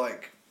don't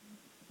like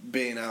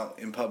being out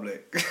in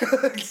public,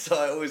 so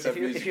I always have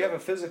music. If you have a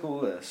physical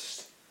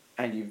list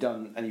and you've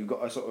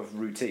got a sort of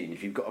routine,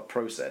 if you've got a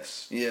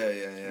process. Yeah.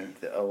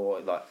 Or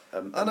like.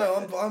 I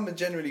know I'm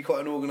generally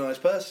quite an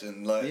organised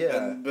person, but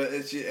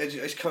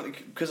it's kind of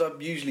because I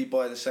usually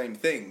buy the same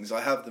things.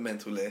 I have the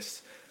mental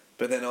list,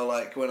 but then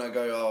when I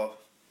go,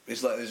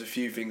 it's like there's a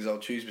few things I'll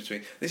choose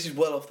between. This is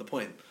well off the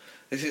point.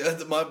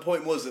 My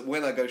point was that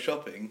when I go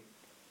shopping,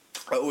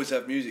 I always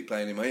have music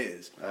playing in my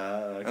ears,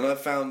 Okay. and I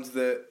found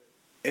that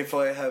if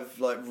I have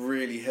like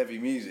really heavy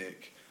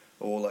music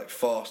or like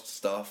fast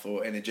stuff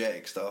or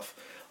energetic stuff,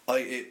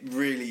 it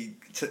really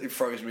it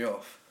throws me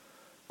off.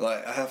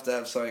 Like I have to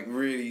have something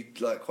really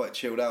like quite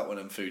chilled out when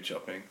I'm food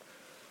shopping.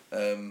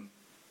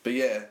 But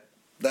yeah,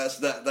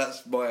 that's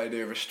my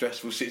idea of a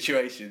stressful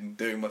situation,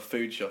 doing my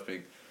food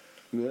shopping.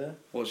 Yeah.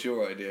 What's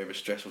your idea of a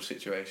stressful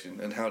situation,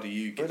 and how do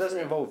you get It doesn't through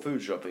it? involve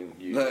food shopping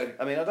usually. No.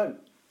 I mean, I don't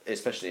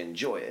especially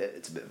enjoy it.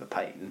 It's a bit of a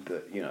pain,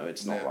 but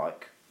it's not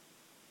like.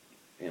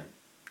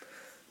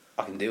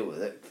 I can deal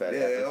with it fairly.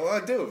 Yeah,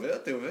 I deal with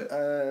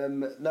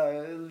it.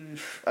 No,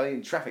 I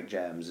mean traffic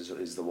jams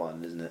is the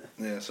one, isn't it?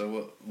 Yeah,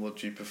 so what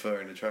do you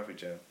prefer in a traffic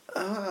jam?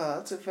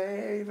 That's a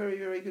very, very,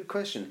 very good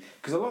question.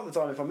 Because a lot of the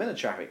time, if I'm in a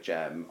traffic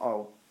jam,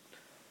 I'll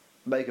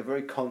make a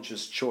very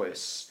conscious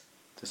choice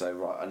to say,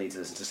 right, I need to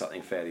listen to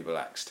something fairly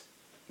relaxed.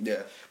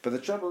 Yeah. But the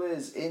trouble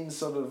is, in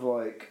sort of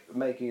like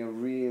making a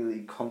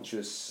really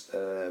conscious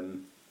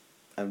and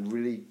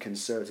really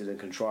concerted and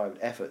contrived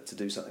effort to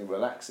do something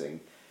relaxing,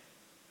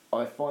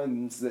 I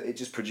find that it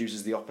just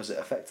produces the opposite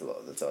effect a lot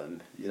of the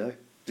time,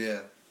 Yeah.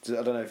 So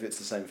I don't know if it's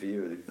the same for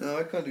you. No,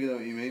 I kind of know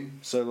what you mean.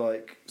 So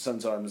like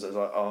sometimes it's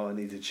like, I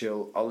need to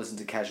chill. I'll listen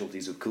to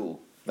Casualties of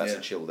Cool. That's Yeah.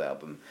 a chilled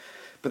album.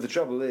 But the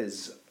trouble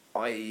is,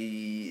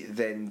 I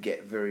then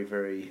get very,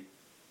 very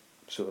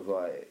sort of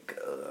like,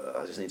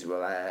 I just need to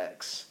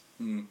relax.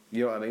 Mm.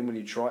 You know what I mean? When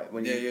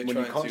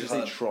you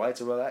consciously try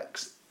to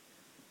relax,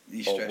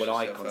 You or stress when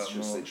I yourself out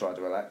consciously more. try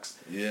to relax,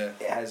 Yeah.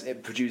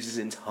 it produces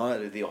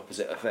entirely the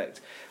opposite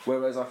effect.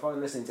 Whereas I find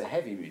listening to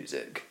heavy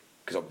music,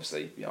 because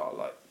obviously I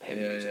like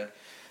heavy music.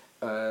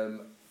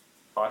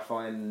 I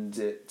find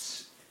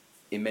it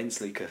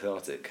immensely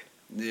cathartic.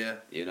 Yeah.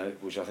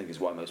 Which I think is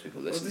why most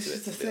people listen Well, this to it.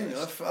 is the to be thing.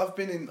 honest. I've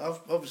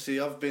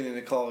been in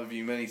a car with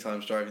you many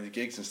times driving to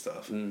gigs and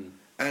stuff,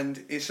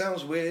 and it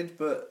sounds weird,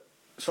 but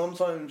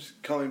sometimes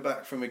coming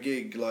back from a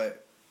gig, like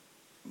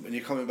when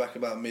you're coming back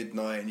about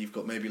midnight and you've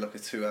got maybe like a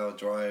 2-hour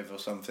drive or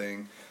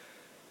something,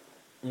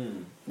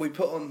 we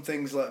put on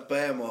things like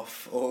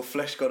Behemoth or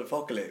Flesh God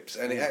Apocalypse,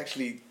 and it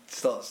actually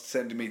starts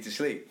sending me to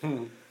sleep.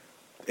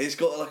 It's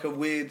got like a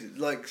weird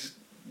like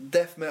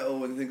death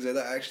metal and things like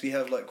that actually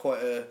have like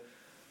quite a.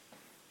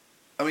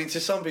 I mean,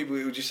 to some people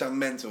it would just sound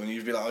mental, and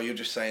you'd be like, "Oh, you're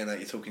just saying that.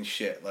 You're talking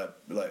shit." Like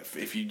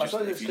if you I just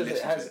suppose it's if you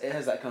because listen to it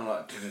has that kind of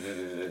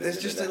like.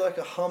 There's just like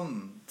a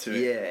hum to it.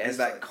 Yeah, it has It's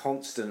that like-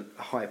 constant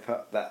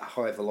that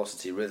high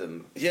velocity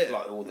rhythm. Yeah.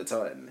 Like all the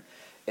time.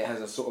 It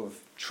has a sort of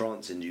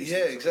trance-inducing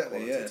Yeah, sort of exactly,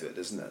 quality yeah. to it,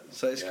 doesn't it?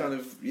 So it's kind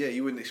of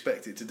you wouldn't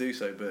expect it to do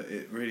so, but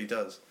it really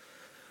does.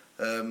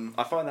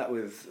 I find that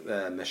with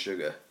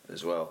Meshuggah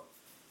as well.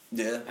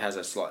 Yeah, It has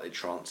a slightly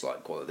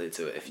trance-like quality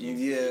to it if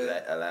you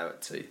allow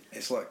it to.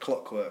 it's like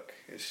clockwork.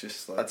 It's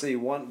just like I'd tell you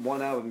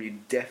one album you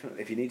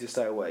definitely, if you need to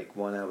stay awake,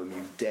 one album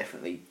you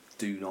definitely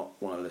do not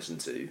want to listen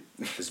to,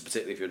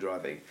 particularly if you're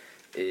driving,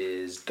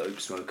 is Dope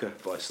Smoker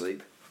by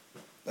Sleep.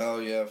 Oh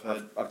yeah, I've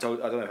heard. I've told.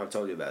 I don't know if I've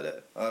told you about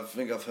it. I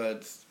think I've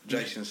heard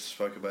Jason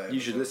spoke about it. You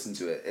should before. listen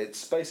to it.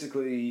 It's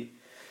basically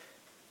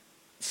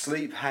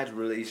Sleep had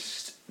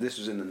released. This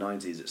was in the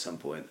 90s at some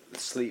point.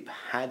 Sleep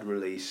had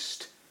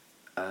released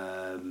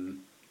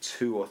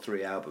 2 or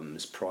 3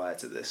 albums prior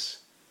to this,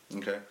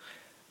 Okay.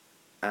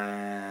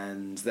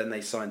 and then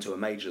they signed to a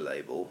major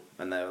label,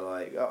 and they were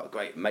like, "Oh,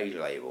 great,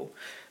 major label,"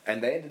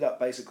 and they ended up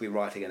basically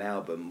writing an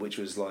album which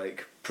was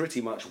like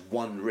pretty much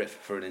one riff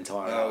for an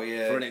entire Oh, hour,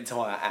 yeah. for an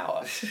entire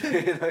hour.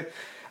 You know?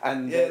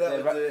 And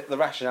Yeah, the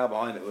rationale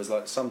behind it was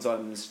like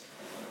sometimes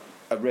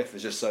a riff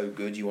is just so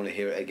good you want to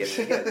hear it again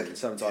and again, and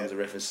sometimes a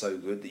riff is so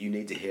good that you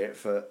need to hear it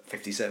for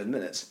 57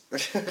 minutes.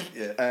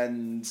 Yeah.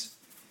 And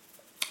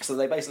so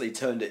they basically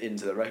turned it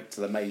into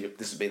the major.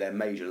 This would be their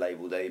major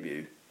label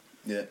debut.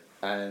 Yeah.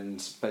 And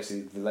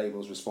basically, the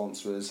label's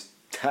response was,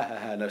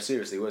 "No,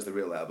 seriously, where's the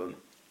real album?"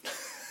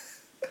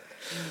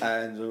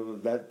 And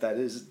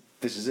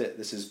this is it.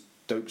 This is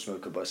Dope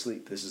Smoker by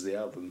Sleep. This is the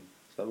album.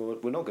 So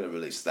we're not going to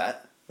release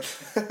that.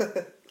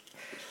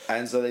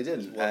 And so they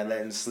didn't. And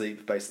then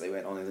Sleep basically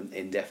went on an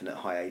indefinite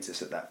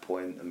hiatus at that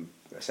point and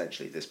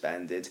essentially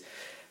disbanded.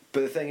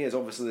 But the thing is,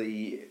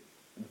 obviously,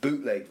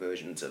 bootleg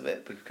versions of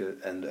it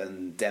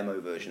and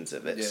demo versions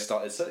of it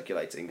started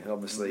circulating. And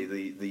obviously,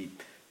 the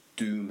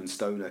doom and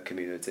stoner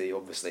community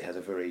obviously has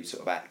a very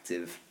sort of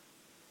active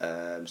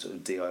sort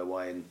of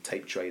DIY and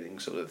tape trading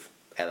sort of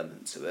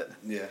element to it.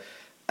 Yeah.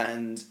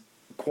 And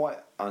quite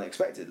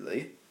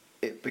unexpectedly,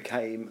 it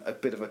became a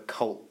bit of a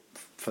cult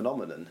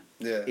phenomenon,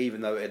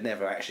 even though it had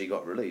never actually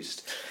got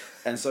released.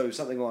 And so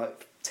something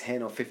like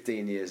 10 or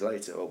 15 years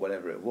later, or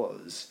whatever it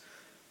was,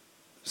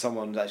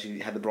 someone actually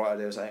had the bright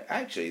idea of saying,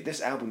 actually,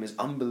 this album is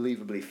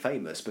unbelievably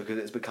famous because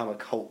it's become a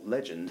cult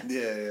legend.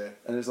 Yeah, yeah.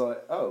 And it's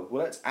like, oh,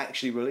 well, let's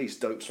actually release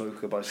Dope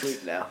Smoker by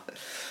Sleep now.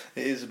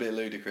 It is a bit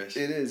ludicrous.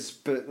 It is,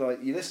 but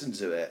like you listen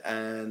to it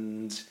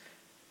and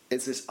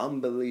it's this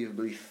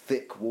unbelievably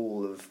thick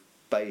wall of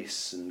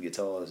bass and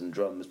guitars and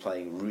drums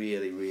playing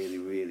really, really,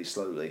 really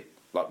slowly.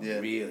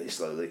 Really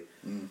slowly.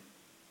 Mm.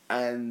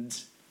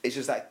 And it's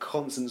just that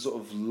constant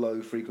sort of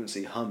low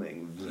frequency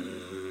humming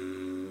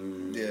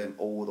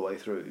all the way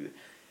through.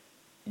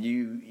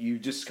 You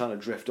just kind of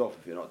drift off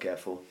if you're not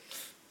careful.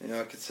 Yeah,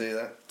 I could see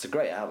that. It's a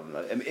great album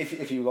though. I mean,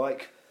 if you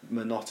like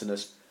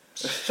monotonous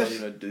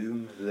stoner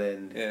doom,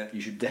 then you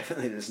should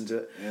definitely listen to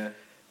it. Yeah.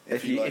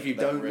 If you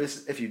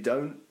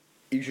don't,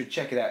 you should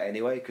check it out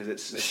anyway because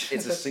it's a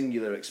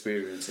singular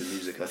experience in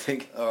music, I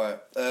think. All right,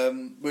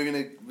 we're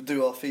gonna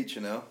do our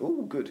feature now.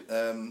 Oh, good.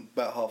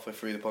 About halfway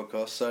through the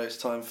podcast, so it's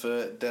time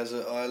for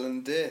Desert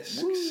Island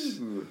Discs.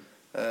 Woo.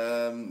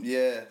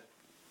 Yeah.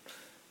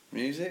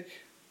 Music.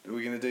 Are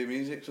we gonna do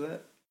music for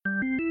that?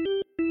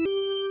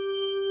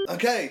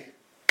 Okay.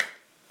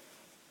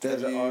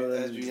 Have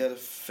you had a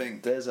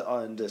think? Desert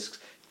Island Discs.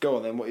 Go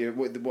on then.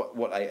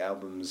 What 8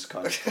 albums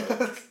kind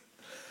of?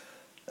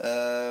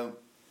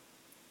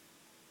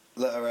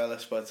 Letter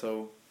Alice by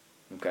Tool.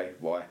 Okay,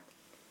 why?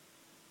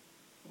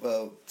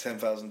 Well,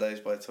 10,000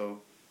 Days by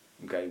Tool.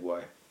 Okay,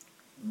 why?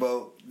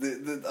 Well,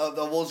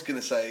 I was going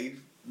to say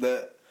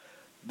that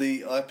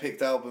I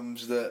picked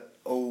albums that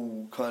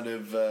all kind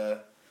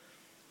of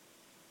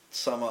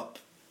sum up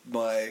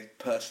my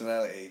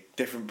personality,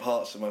 different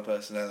parts of my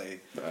personality.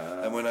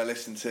 And when I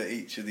listen to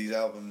each of these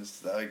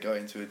albums, I go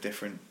into a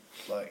different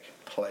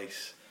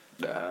place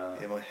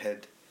in my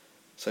head.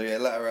 So yeah,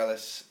 Letter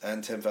Alice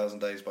and 10,000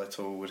 Days by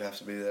Tool would have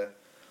to be there.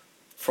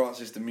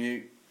 Francis the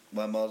Mute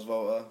by Mars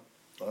Volta,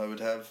 I would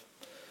have.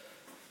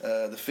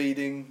 The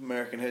Feeding,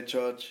 American Head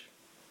Charge.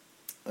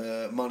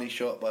 Money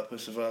Shot by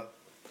Puscifer.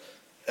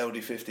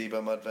 LD50 by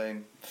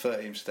Mudvayne.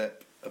 13th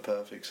Step, A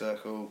Perfect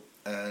Circle.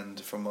 And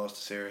From Mars to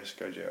Sirius,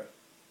 Gojira.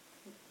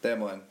 They're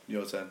mine.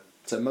 Your turn.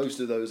 So most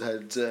of those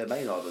had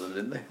Maynard in them,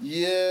 didn't they?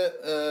 Yeah.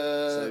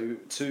 So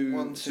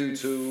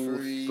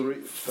three,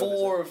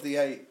 4 of the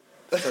 8.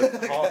 So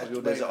half of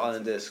your Desert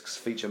Island Discs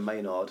feature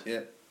Maynard. Yeah.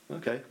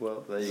 Okay,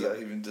 well, there you go.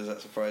 Does that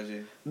surprise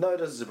you? No, it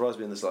doesn't surprise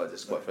me in the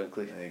slightest, quite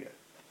frankly. There you go.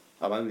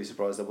 I'm only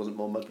surprised there wasn't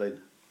more Mudvayne.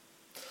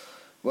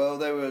 Well,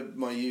 they were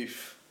my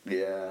youth.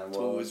 Yeah, It's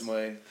always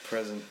my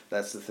present.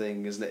 That's the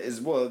thing, isn't it?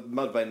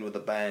 Mudvayne were the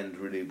band,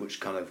 really,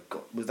 which kind of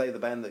was they the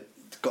band that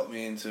got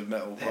me into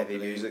metal heavy properly.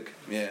 music?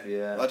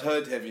 Yeah. I'd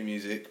heard heavy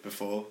music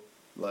before,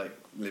 like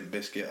Limp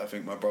Bizkit. I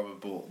think my brother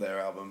bought their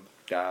album.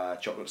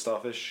 Chocolate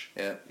Starfish.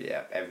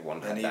 Yeah,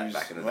 everyone had that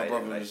back in the day. My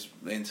brother was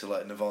into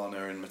like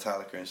Nirvana and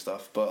Metallica and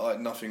stuff,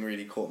 but nothing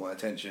really caught my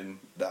attention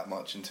that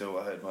much until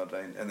I heard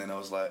Mudvayne, and then I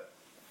was like,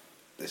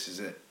 "This is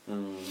it."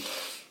 Mm.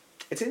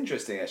 It's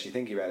interesting actually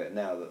thinking about it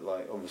now that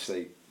like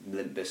obviously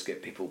Limp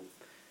Bizkit people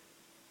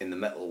in the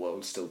metal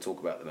world still talk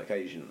about them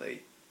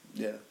occasionally.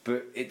 Yeah,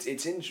 but it's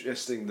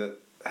interesting that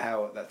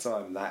how at that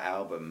time that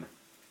album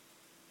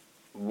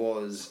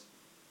was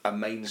a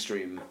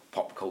mainstream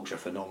pop culture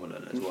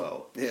phenomenon as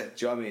well. Yeah.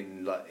 Do you know what I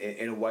mean? Like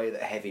in a way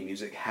that heavy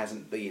music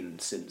hasn't been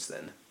since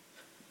then.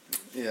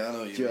 Yeah, I know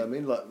what you mean. Do you know what I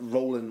mean? Like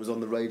Roland was on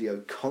the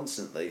radio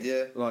constantly.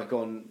 Yeah. Like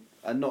and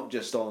not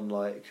just on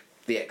like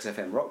the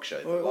XFM rock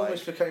show. Well, it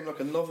almost became like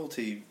a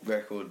novelty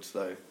record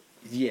though.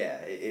 Yeah,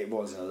 it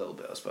was in a little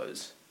bit, I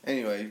suppose.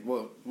 Anyway,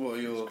 what are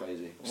your It's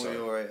crazy. What are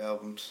your 8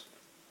 albums?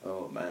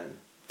 Oh man,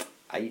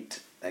 eight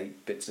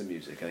bits of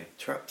music, eh?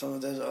 Trapped on a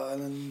Desert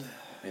Island.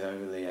 You know,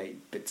 only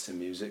 8 bits of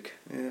music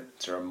Yeah.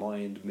 to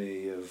remind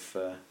me of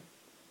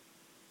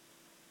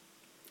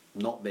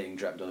not being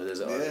trapped on a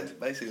desert Yeah, island.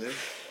 basically.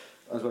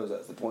 I suppose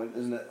that's the point,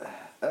 isn't it?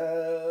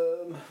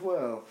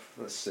 Well,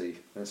 let's see.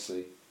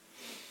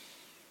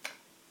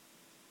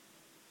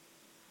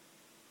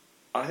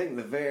 I think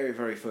the very,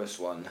 very first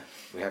one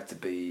would have to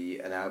be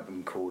an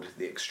album called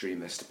The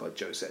Extremist by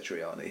Joe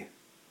Satriani,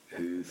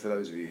 who, for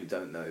those of you who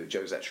don't know,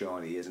 Joe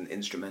Satriani is an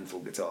instrumental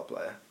guitar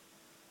player.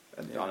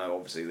 And Yeah. I know,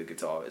 obviously, the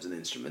guitar is an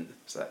instrument,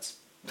 so that's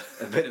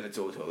a bit of a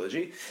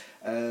tautology.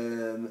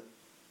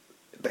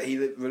 But he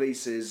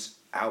releases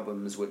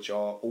albums which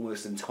are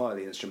almost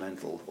entirely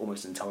instrumental,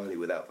 almost entirely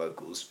without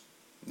vocals.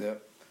 Yeah.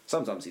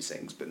 Sometimes he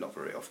sings, but not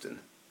very often.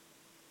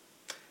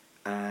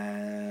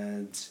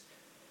 And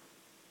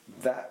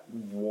that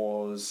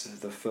was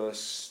the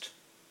first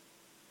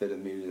bit of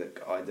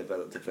music I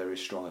developed a very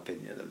strong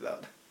opinion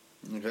about,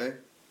 Okay.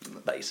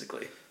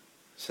 basically.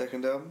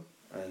 Second album?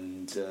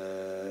 And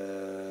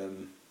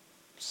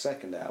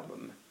second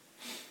album,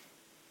 I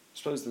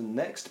suppose the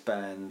next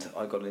band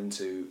I got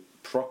into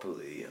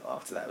properly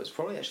after that was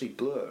probably actually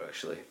Blur,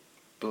 actually.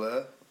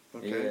 Blur.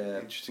 Okay. Yeah,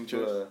 Interesting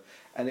choice. Blur.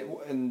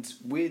 And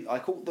weird. I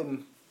caught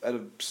them at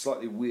a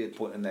slightly weird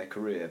point in their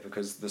career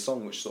because the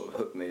song which sort of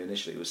hooked me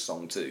initially was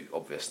Song 2,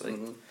 obviously.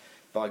 Mhm.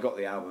 But I got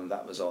the album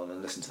that was on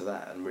and listened to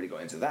that and really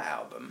got into that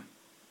album.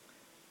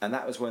 And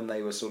that was when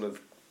they were sort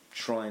of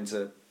trying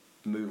to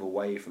move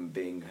away from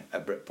being a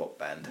Britpop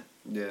band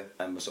Yeah.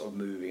 and were sort of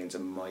moving into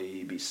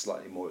maybe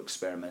slightly more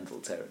experimental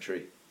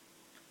territory.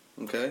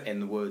 Okay. In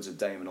the words of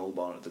Damon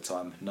Albarn at the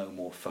time, no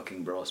more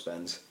fucking brass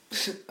bands.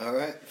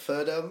 Alright.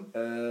 Third album?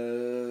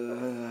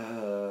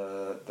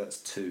 That's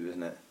 2,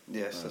 isn't it?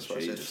 Yes, Oh, that's what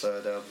I said. Jesus.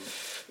 Third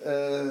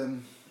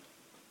album.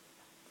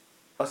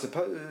 I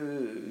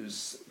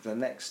suppose the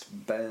next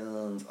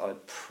band I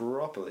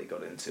properly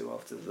got into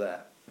after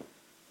that,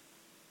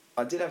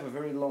 I did have a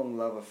very long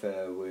love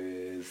affair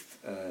with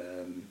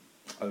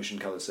Ocean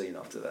Colour Scene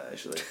after that,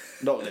 actually.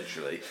 Not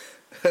literally.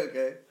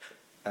 Okay.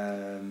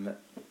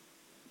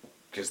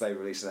 Because they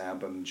released an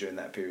album during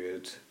that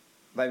period.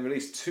 They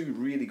released 2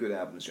 really good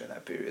albums during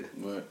that period.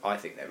 Right. I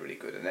think they're really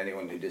good, and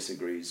anyone who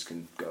disagrees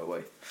can go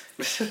away.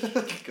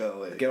 Go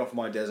away. Get off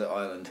my desert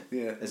island.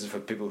 Yeah. This is for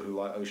people who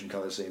like Ocean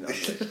Colour Scene only.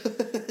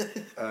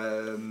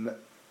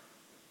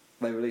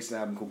 They released an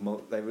album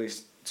called. They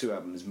released 2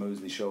 albums,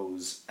 Moseley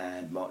Shoals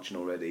and Marching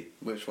Already.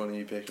 Which one are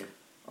you picking?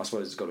 I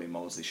suppose it's got to be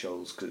Moseley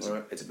Shoals because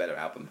Right. it's a better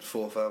album.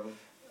 Fourth album?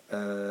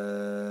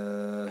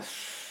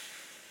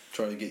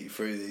 Trying to get you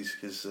through these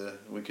because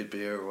we could be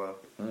here a while.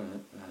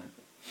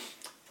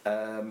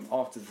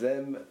 After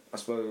them, I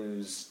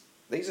suppose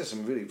these are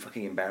some really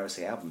fucking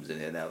embarrassing albums in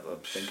here now that I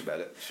think about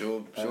it.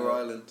 Sure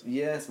Island.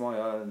 Yeah, it's my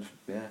island.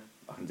 Yeah,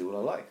 I can do what I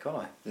like, can't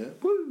I? Yeah.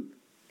 Woo!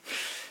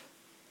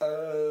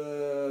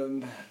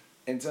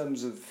 In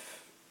terms of,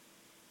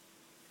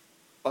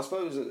 I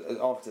suppose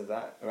after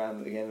that,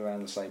 around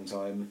the same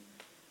time,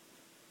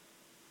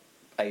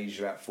 aged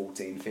about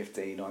 14,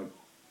 15, I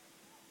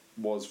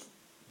was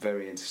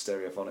very into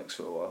Stereophonics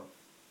for a while.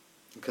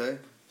 Okay.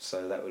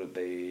 So that would have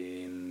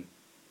been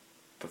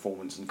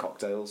Performance and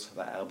Cocktails,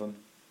 that album.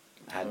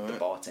 Had The Alright.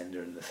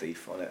 Bartender and The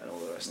Thief on it and all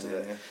the rest of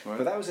it. Yeah, right.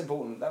 But that was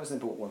important. That was an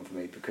important one for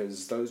me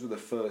because those were the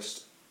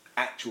first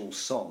actual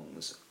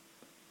songs,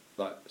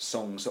 like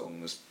songs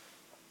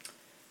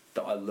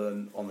that I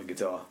learned on the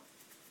guitar.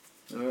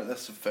 Alright,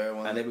 that's a fair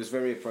one. And it was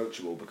very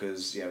approachable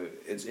because, you know,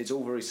 it's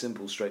all very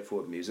simple,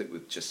 straightforward music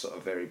with just sort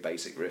of very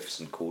basic riffs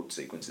and chord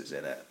sequences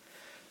in it.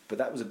 But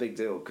that was a big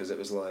deal because it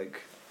was like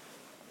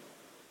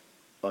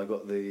I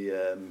got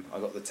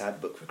the tab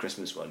book for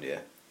Christmas one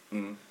year,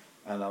 Mm.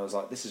 and I was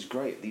like, "This is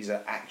great. These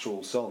are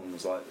actual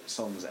songs, like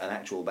songs an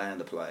actual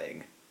band are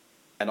playing,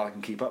 and I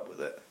can keep up with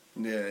it."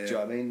 Yeah, yeah. Do you know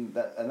what I mean?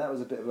 That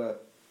was a bit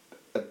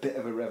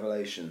of a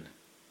revelation.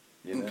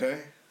 You know? Okay.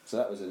 So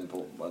that was an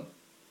important one.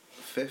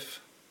 Fifth.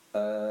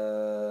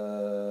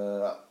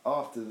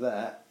 After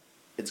that,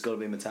 it's got to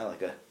be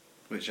Metallica.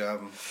 Which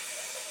album?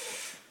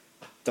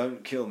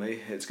 Don't Kill Me.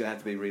 It's going to have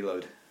to be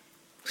Reload.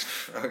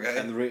 Okay.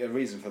 And the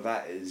reason for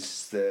that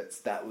is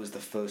that was the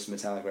first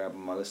Metallica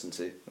album I listened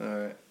to.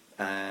 Alright.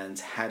 And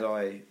had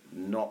I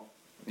not,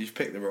 You've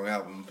picked the wrong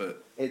album,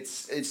 but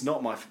it's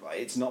not my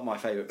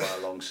favourite by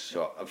a long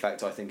shot. In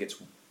fact, I think it's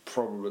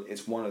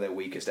one of their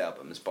weakest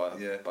albums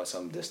by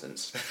some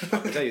distance. I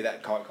can tell you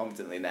that quite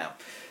confidently now.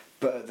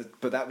 But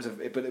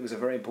it was a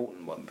very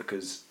important one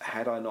because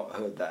had I not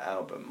heard that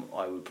album,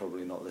 I would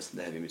probably not listen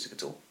to heavy music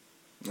at all.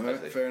 alright,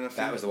 fair enough.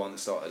 That was the one that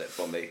started it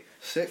for me.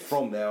 Sixth.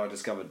 From there, I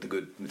discovered the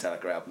good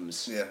Metallica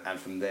albums. Yeah. And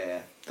from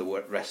there, the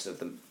rest of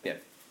them,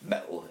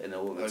 metal in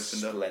all of its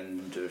Opened up.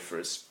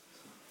 splendiferous.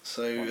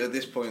 So at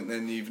this point,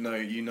 then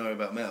you know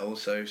about metal.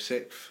 So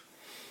sixth.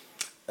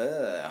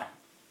 I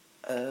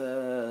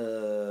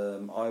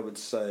would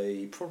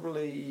say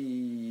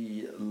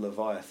probably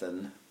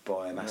Leviathan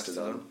by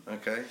Mastodon.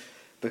 Okay.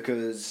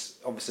 because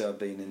obviously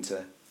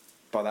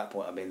by that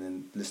point I've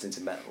been listening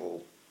to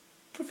metal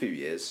for a few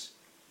years,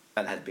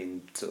 and had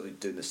been sort of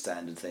doing the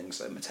standard things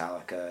like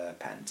Metallica,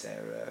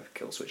 Pantera,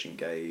 Killswitch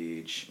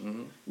Engage,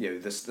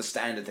 the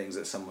standard things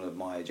that someone of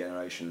my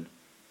generation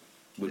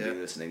would be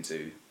listening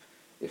to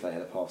if they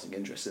had a passing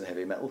interest in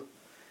heavy metal.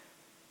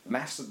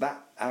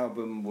 That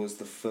album was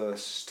the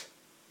first,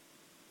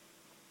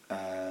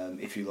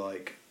 if you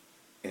like,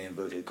 in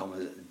inverted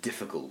commas,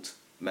 difficult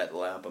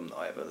metal album that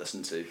I ever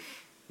listened to.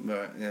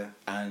 Right, yeah.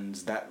 And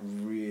that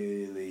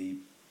really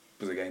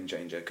was a game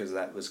changer, because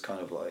that was kind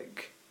of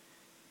like,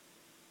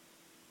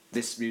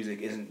 this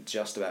music isn't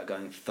just about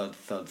going thud,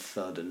 thud,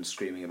 thud and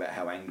screaming about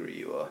how angry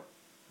you are.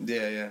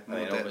 Yeah, yeah. I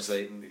mean,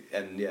 obviously,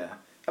 and yeah.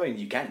 I mean,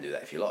 you can do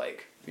that if you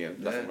like.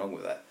 Nothing wrong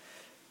with that.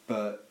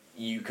 But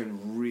you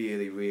can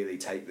really, really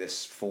take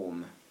this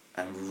form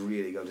and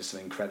really go to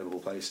some incredible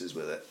places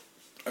with it.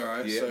 All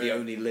right. The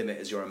only limit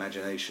is your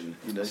imagination.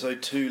 So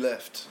 2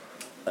 left.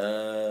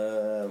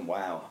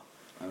 Wow.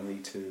 Only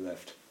 2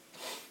 left.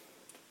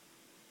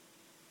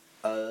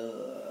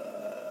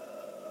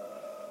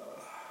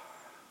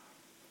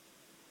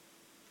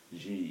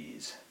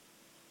 Jeez.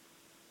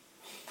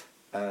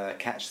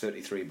 Catch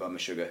 33 by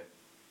Meshuggah.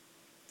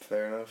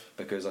 Fair enough.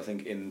 Because I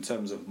think in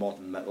terms of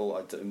modern metal,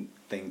 I don't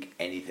think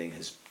anything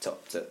has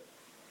topped it.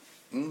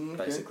 Okay.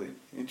 Basically.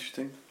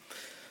 Interesting.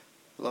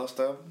 Last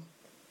album?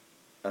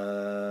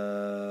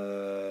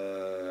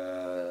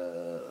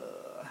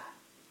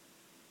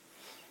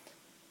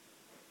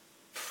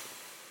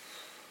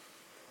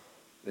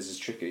 This is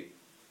tricky,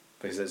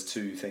 because there's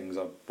 2 things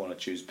I want to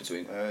choose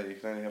between. You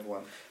can only have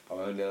one. I'm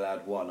only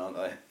allowed one, aren't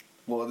I?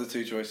 What are the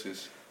 2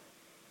 choices?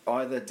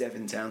 Either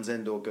Devin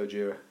Townsend or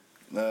Gojira.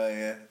 No,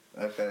 yeah.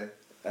 Okay.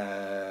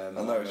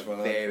 I'm which one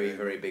a very,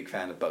 very big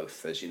fan of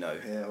both, as you know.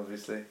 Yeah,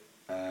 obviously.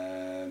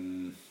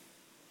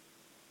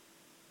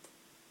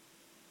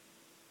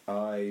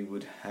 I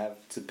would have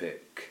to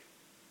pick...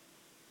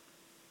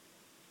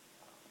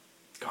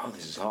 God,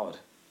 this is hard.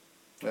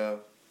 Yeah.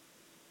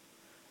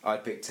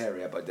 I'd pick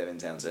Terrier by Devin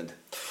Townsend.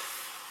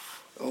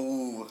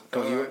 Ooh.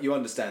 You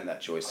understand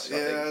that choice, I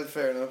Yeah, think.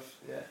 fair enough.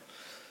 Yeah.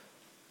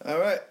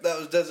 Alright, that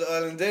was Desert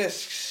Island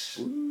Discs.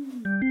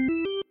 Ooh.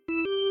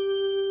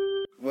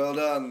 Well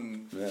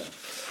done. Yeah.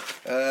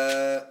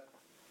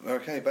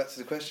 Okay, back to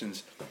the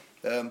questions.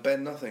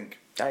 Ben Nothing.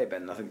 Hey,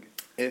 Ben, nothing.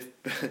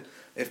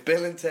 If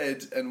Bill and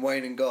Ted and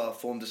Wayne and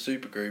Garth formed a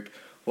supergroup,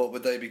 what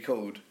would they be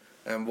called?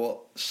 And what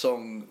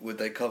song would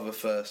they cover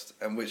first?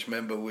 And which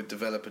member would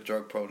develop a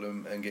drug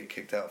problem and get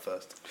kicked out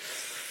first?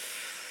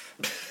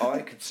 I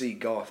could see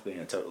Garth being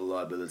a total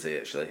liability,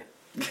 actually.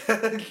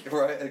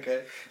 Right,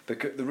 okay.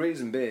 Because the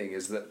reason being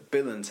is that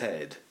Bill and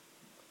Ted,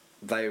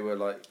 they were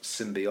like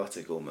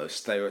symbiotic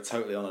almost. They were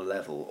totally on a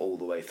level all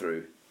the way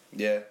through.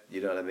 Yeah.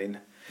 You know what I mean?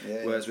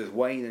 Yeah. Whereas with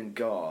Wayne and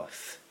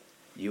Garth,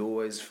 you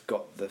always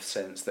got the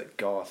sense that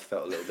Garth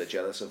felt a little bit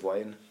jealous of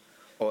Wayne,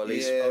 or at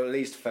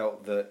least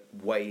felt that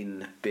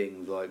Wayne,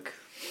 being like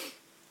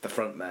the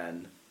front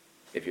man,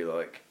 if you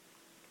like,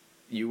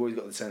 you always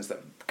got the sense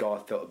that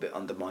Garth felt a bit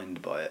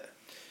undermined by it,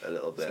 a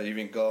little bit. So you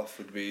think Garth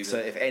would be... So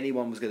if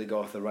anyone was going to go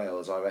off the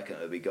rails, I reckon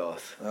it would be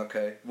Garth.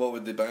 Okay. What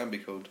would the band be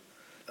called?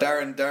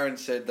 Darren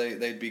said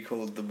they'd be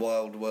called the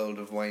Wild World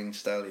of Wayne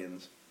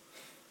Stallions.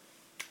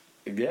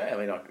 Yeah, I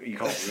mean, you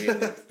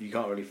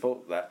can't really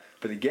fault that.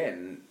 But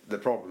again, the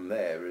problem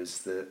there is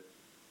that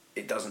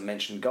it doesn't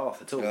mention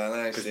Garth at all.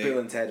 Because Bill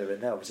and Ted are in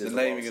there. The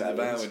naming of the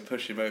band would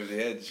push him over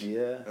the edge.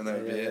 Yeah, and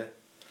that would be it.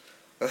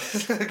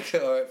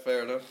 All right,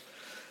 fair enough.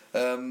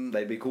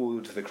 They'd be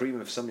called the cream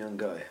of some young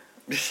guy.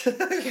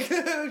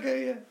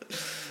 Okay, yeah,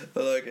 I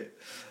like it.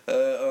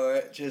 All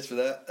right, cheers for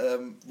that.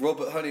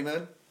 Robert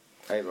Honeyman.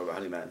 Hey, Robert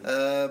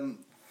Honeyman.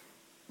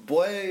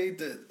 Why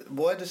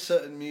does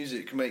certain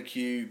music make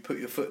you put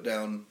your foot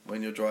down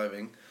when you're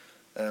driving?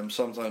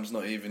 Sometimes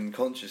not even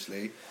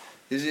consciously.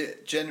 Is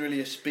it generally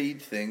a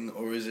speed thing,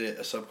 or is it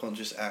a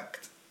subconscious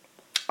act?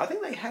 I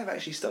think they have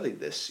actually studied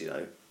this. You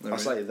know, No, I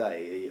say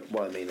they.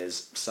 What I mean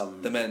is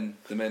some. The men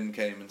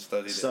came and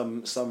studied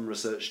it. Some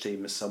research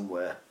team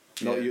somewhere.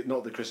 Yeah.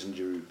 Not the Chris and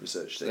Drew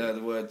research team. No,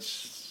 the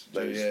words.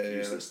 Those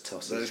useless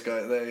tossers. Those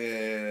guys.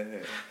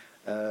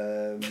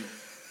 Yeah.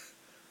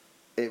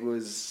 It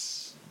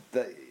was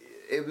that.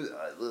 It was.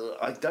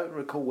 I don't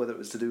recall whether it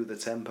was to do with the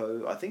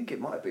tempo. I think it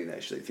might have been,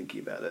 actually,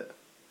 thinking about it.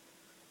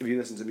 If you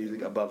listen to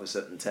music above a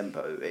certain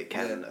tempo, it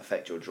can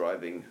affect your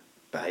driving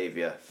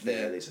behaviour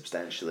fairly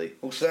substantially.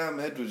 Well, Sam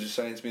Edwards was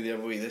saying to me the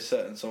other week, there's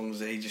certain songs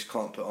that he just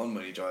can't put on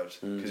when he drives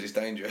because it's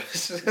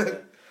dangerous. Yeah.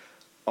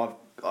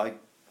 I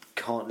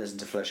can't listen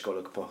to Flesh God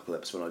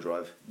Apocalypse when I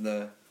drive.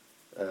 No.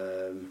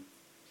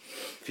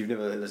 If you've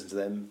never listened to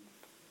them,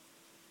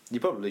 you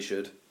probably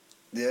should.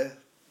 Yeah,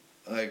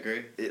 I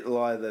agree. You'll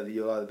either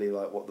be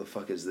like, what the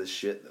fuck is this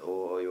shit,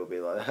 or you'll be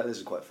like, this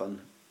is quite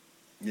fun.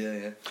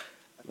 Yeah.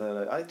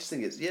 No, I just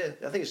think it's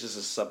just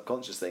a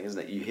subconscious thing,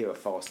 isn't it? You hear a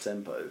fast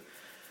tempo,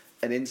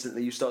 and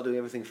instantly you start doing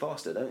everything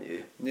faster, don't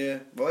you? Yeah,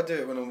 well, I do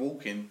it when I'm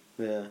walking.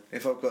 Yeah.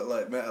 If I've got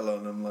like metal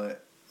on, I'm like,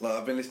 Like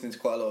I've been listening to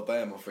quite a lot of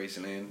Behemoth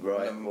recently, and Right,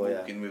 when I'm well, yeah.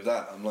 walking with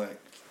that, I'm like,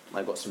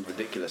 They've got some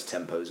ridiculous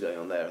tempos going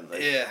on there, haven't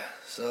they? yeah.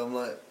 So I'm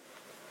like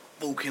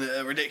walking at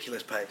a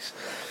ridiculous pace.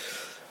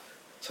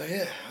 So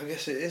yeah, I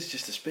guess it is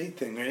just a speed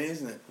thing, really,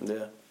 isn't it?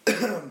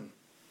 Yeah.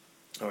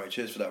 All right,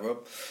 cheers for that,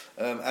 Rob.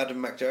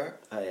 Adam McJarrett,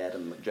 Hey,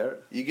 Adam McJarrett.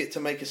 you get to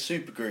make a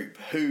supergroup.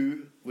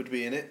 Who would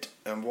be in it,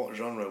 and what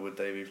genre would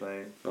they be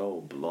playing?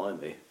 Oh,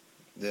 blimey.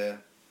 Yeah.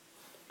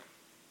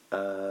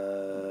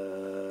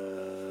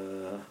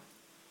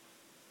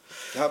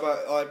 How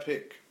about I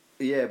pick?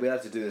 Yeah, we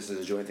have to do this as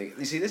a joint thing.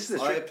 You see, this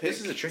is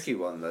a tricky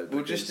one though.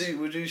 We'll do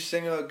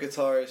singer,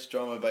 guitarist,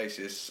 drummer,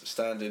 bassist,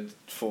 standard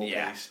four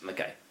piece.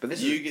 Okay. But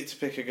You get to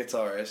pick a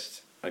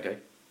guitarist. okay.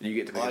 You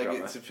get to pick a I drummer.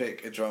 get to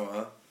pick a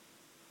drummer.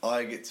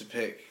 I get to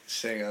pick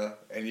singer,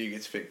 and you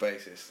get to pick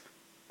bassist.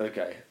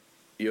 Okay.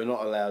 You're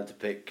not allowed to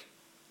pick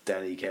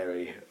Danny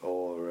Carey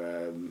or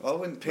I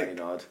wouldn't pick.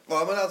 Maynard.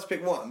 Well, I'm allowed to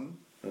pick one.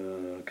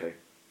 Okay.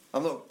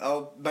 I'm not.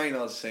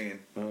 Maynard's singing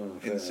Oh, in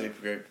the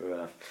supergroup. Fair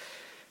enough.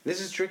 This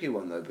is a tricky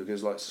one though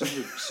because like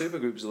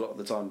supergroups a lot of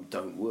the time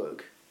don't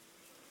work.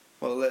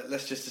 Well,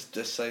 let's just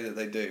say that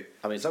they do.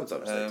 I mean,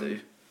 sometimes they do.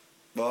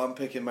 Well, I'm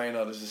picking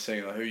Maynard as a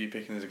singer. Who are you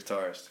picking as a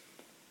guitarist?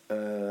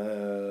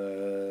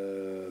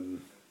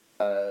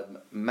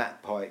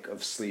 Matt Pike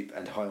of Sleep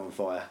and High on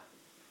Fire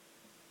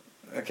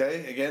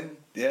Okay, again,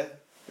 yeah,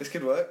 this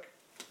could work.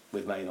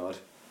 with Maynard.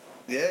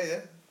 Yeah,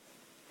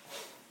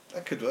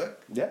 that could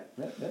work. Yeah.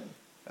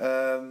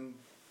 I'm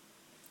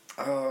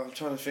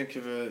trying to think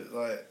of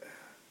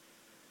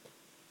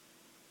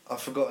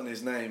I've forgotten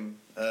his name.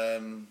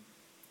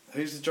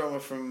 Who's the drummer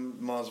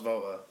from Mars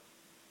Volta?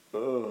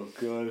 Oh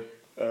god.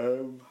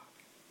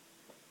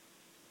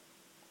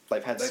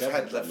 They've had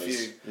A drummers.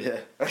 few. Yeah.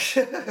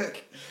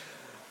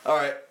 All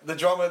right, the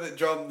drummer that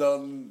drummed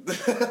on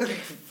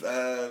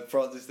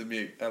Francis the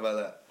Mute. How about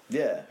that?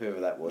 Yeah, whoever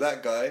that was.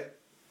 That guy.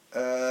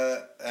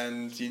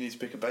 And you need to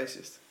pick a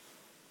bassist.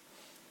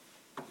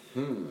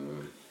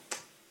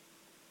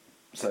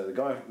 So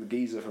the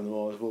geezer from the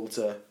Mars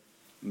Volta,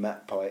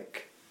 Matt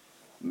Pike,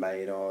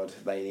 Maynard,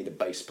 they need a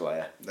bass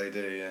player. They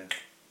do,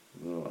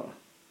 yeah. Oh.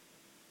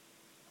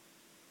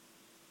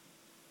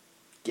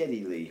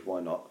 Geddy Lee,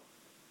 why not?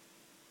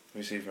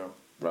 Who's he from?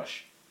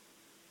 Rush.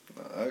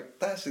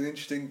 That's an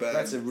interesting band.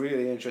 That's a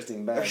really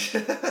interesting band.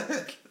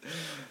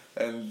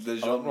 And the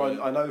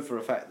genre. I know for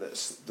a fact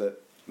that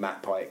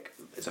Matt Pike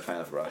is a fan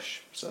of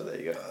Rush, so there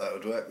you go. That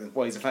would work then.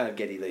 Well, he's a fan of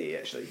Geddy Lee,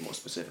 actually, more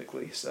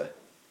specifically, so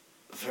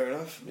Fair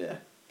enough. yeah.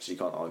 So you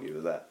can't argue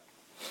with that.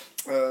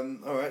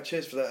 Alright,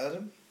 cheers for that,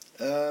 Adam.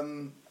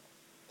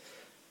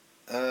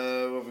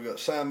 What have we got?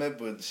 Sam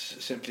Edwards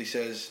simply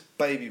says,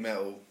 Baby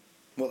Metal.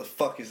 What the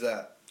fuck is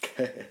that?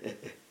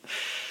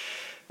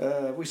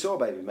 We saw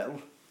Baby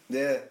Metal.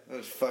 Yeah, that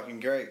was fucking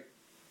great.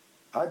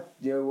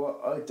 You know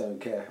what? I don't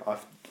care. I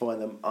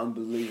find them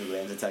unbelievably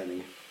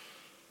entertaining.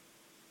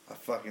 I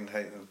fucking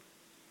hate them.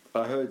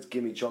 I heard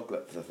Gimme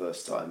Chocolate for the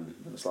first time.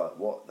 It was like,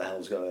 what the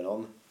hell's going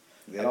on?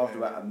 Yeah. And after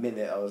about a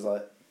minute, I was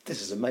like,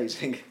 this is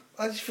amazing.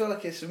 I just feel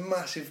like it's a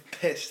massive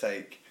piss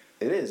take.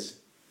 It is.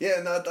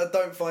 Yeah, no, I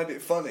don't find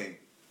it funny.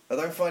 I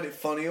don't find it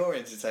funny or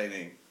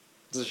entertaining.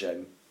 It's a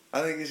shame.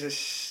 I think it's a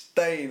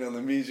stain on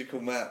the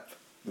musical map.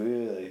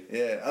 Really?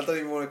 Yeah, I don't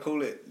even want to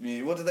call it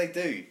music. What do they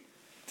do?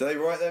 Do they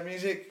write their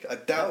music? I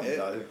doubt it.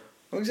 No.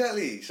 Well,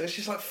 exactly. So it's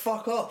just like,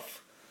 fuck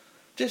off.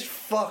 Just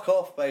fuck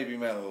off, Baby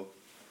Metal.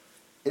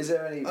 Is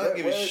there any... I don't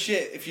give a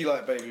shit if you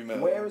like Baby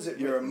Metal. Where is it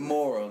You're written? a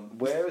moron.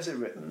 Where is it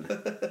written?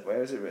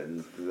 Where is it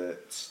written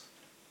that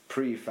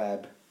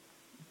prefab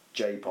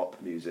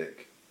J-pop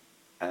music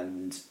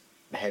and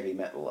heavy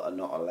metal are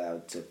not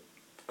allowed to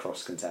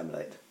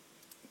cross-contaminate?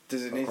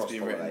 Does it need to be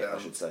written cross-pollinate, down?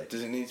 I should say.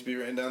 Does it need to be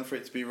written down for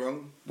it to be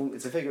wrong? Well,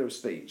 it's a figure of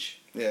speech.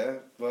 Yeah,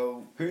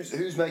 well,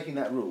 Who's making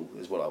that rule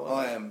is what I want to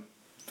know. I am.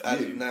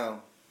 As You? of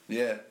now.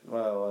 Yeah,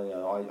 Well, you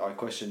know, I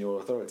question your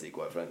authority,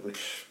 quite frankly.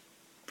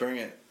 bring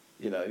it.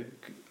 You know,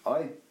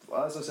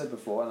 as I said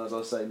before, and as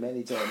I say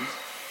many times,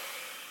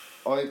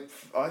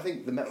 I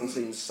think the metal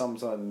scene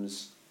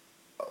sometimes,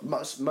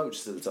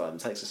 most of the time,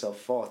 takes itself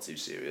far too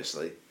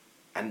seriously,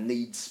 and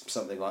needs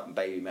something like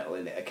Baby Metal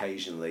in it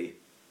occasionally,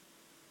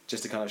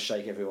 just to kind of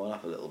shake everyone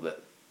up a little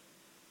bit.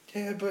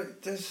 Yeah,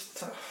 but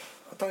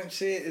I don't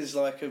see it as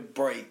like a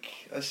break.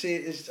 I see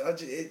it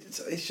as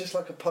it's just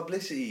like a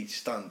publicity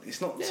stunt.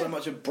 It's not so Yeah.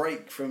 much a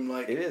break from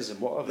like It is, and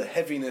what of the it?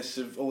 heaviness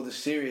of or the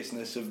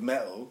seriousness of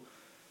metal.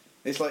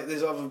 It's like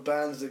there's other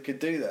bands that could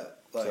do that.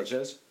 Like, Such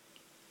as?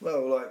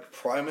 well, like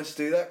Primus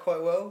do that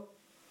quite well.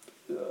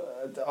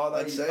 Are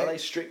I'd say. they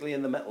strictly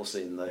in the metal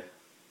scene though?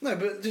 No,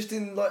 but just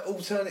in like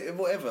alternative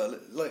whatever,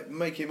 like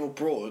make it more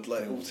broad,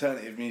 like Mm.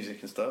 alternative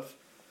music and stuff.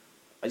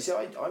 You see,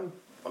 I'm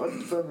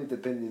firmly of the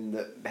opinion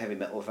that heavy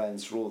metal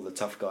fans, for all the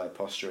tough guy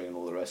posturing and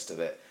all the rest of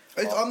it,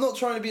 I'm not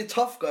trying to be a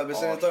tough guy, but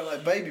saying I don't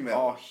like baby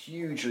metal. are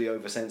hugely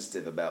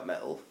oversensitive about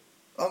metal.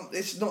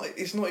 It's not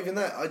even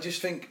that. I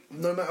just think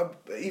no matter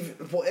even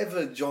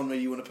whatever genre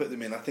you want to put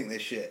them in, I think they're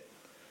shit.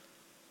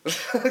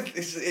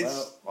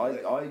 it's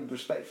I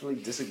respectfully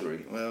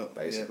disagree. well,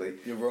 basically, yeah,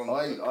 you're wrong.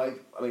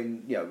 I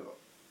mean, you know,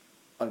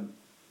 I'm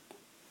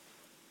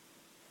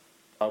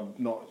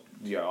not.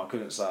 I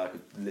couldn't say I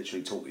could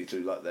literally talk you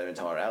through like their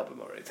entire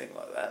album or anything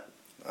like that.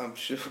 I'm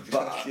sure.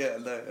 But- yeah,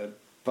 no.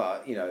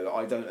 But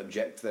I don't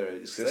object to their Do they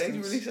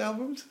existence. release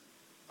albums?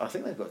 I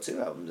think they've got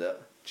 2 albums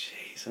out.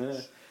 Jesus.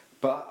 Yeah.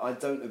 But I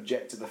don't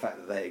object to the fact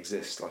that they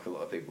exist, like a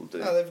lot of people do.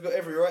 No, they've got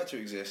every right to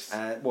exist.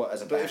 And what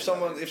as a But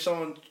band, if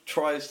someone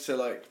tries to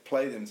like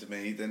play them to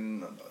me,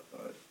 then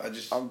I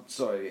just I'm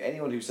sorry.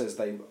 Anyone who says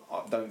I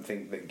don't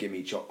think that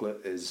 "Gimme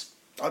Chocolate" is.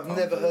 I've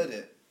never heard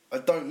it. I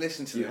don't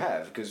listen to You them.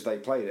 have because they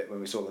played it when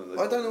we saw them. At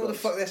the I don't know what the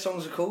Gloves. fuck their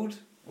songs are called.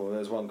 Well,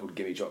 there's one called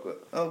 "Gimme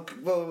Chocolate." Oh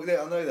well,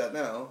 yeah, I know that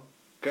now.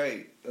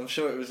 Great. I'm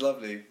sure it was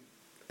lovely.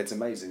 It's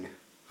amazing.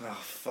 Oh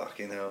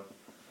fucking hell!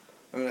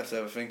 I'm gonna have to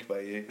have a think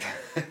about you.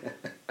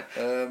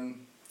 All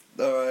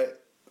right.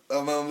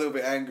 I'm a little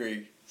bit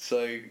angry,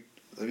 so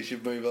we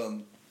should move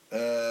on.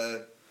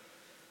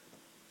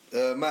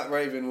 Matt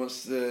Raven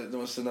wants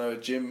to know a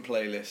gym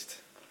playlist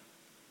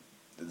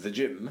The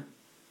gym.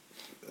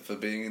 for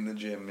being in the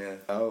gym. Yeah.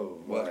 Oh,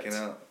 Working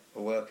right. out.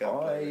 A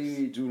workout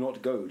playlist. I do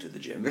not go to the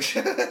gym.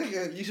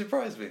 You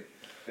surprised me.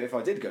 If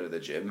I did go to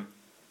the gym,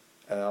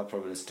 I'd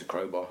probably listen to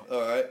Crowbar.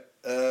 All right.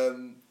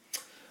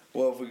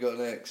 What have we got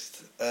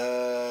next?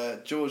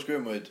 George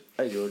Grimwood.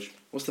 Hey, George.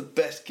 What's the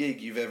best gig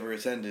you've ever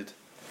attended?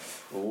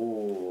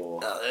 Oh,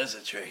 there's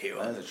a tricky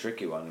that's a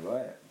tricky one,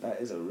 right?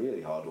 That is a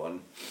really hard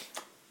one.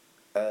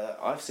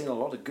 I've seen a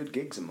lot of good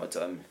gigs in my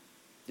time,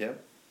 Yeah,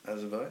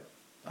 as have I.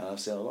 and I've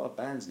seen a lot of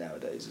bands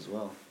nowadays as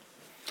well.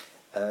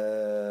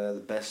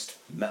 The best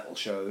metal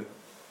show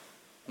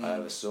I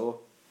ever saw.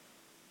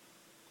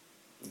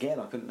 Again,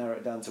 I couldn't narrow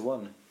it down to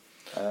one.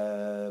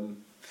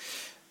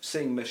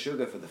 Seeing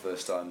Meshuggah for the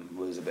first time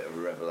was a bit of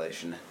a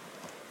revelation.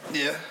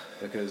 Yeah.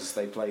 Because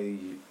they play,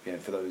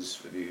 for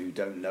those of you who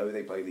don't know,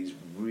 they play these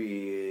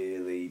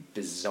really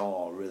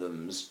bizarre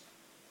rhythms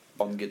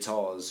on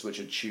guitars which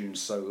are tuned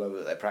so low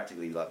that they're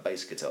practically like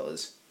bass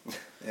guitars.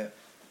 Yeah.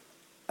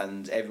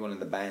 And everyone in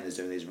the band is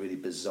doing these really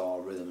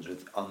bizarre rhythms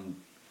with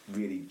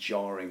really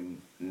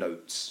jarring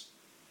notes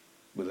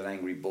with an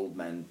angry bald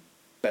man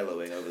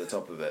bellowing over the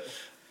top of it.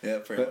 Yeah,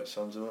 pretty much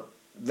sums them up.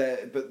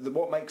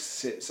 What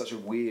makes it such a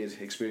weird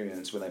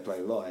experience when they play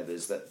live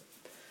is that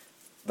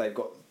they've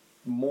got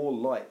more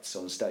lights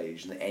on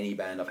stage than any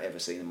band I've ever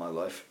seen in my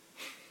life.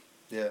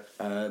 Yeah.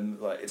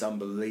 It's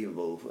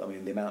unbelievable. I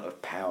mean, the amount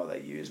of power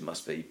they use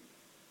must be.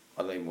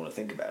 I don't even want to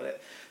think about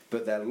it.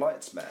 But their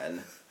lights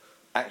man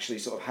actually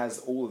sort of has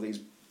all of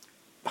these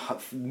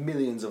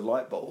millions of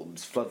light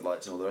bulbs,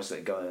 floodlights, and all the rest of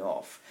it going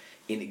off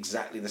in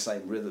exactly the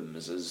same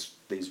rhythms as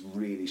these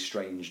really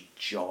strange,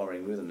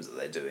 jarring rhythms that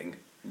they're doing.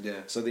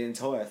 Yeah. So the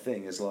entire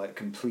thing is like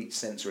complete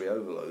sensory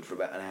overload for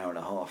about an hour and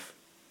a half.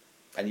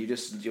 And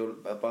you're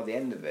by the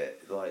end of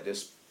it, like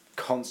just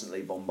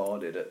constantly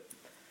bombarded at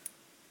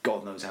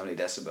God knows how many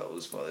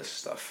decibels by this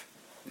stuff.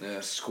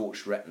 Yeah.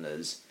 Scorched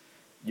retinas.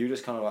 You're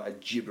just kind of like a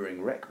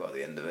gibbering wreck by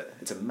the end of it.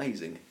 It's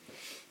amazing.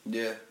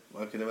 Yeah,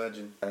 I can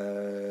imagine.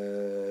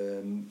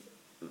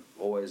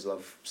 Always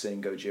love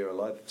seeing Gojira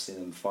live. I've seen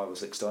them 5 or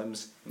 6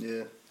 times.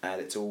 Yeah. And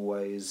it's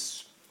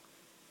always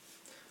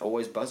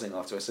buzzing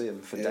after I see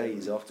them for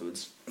days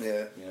afterwards.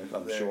 Yeah.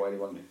 I'm sure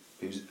anyone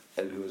who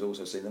has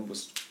also seen them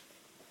was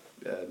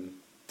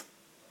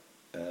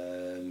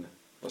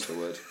what's the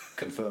word?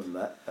 Confirm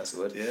that. That's the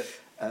word. Yeah.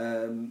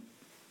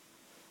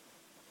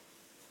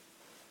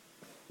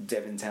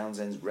 Devin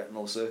Townsend's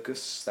Retinal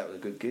Circus. That was a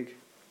good gig.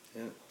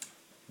 Yeah.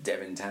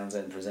 Devin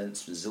Townsend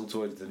presents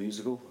Ziltoid the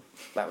musical.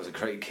 That was a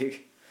great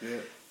gig. Yeah.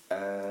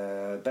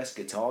 Best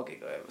guitar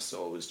gig I ever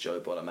saw was Joe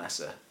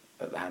Bonamassa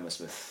at the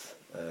Hammersmith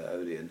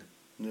Odeon.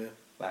 Yeah.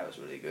 That was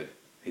really good.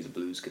 He's a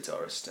blues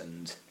guitarist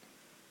and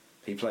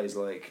he plays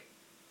like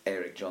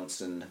Eric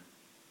Johnson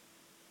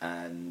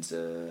and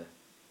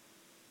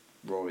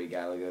Rory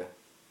Gallagher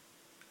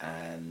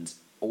and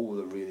all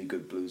the really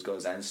good blues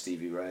guys and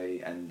Stevie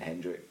Ray and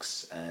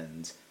Hendrix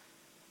and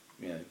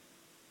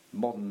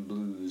modern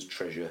blues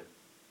treasure.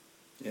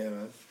 Yeah,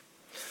 man.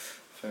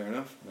 Fair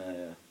enough.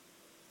 Yeah.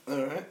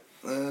 Alright.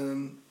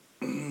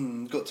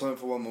 Got time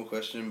for one more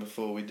question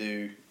before we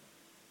do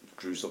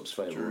Drew Sop's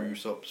Fable. Drew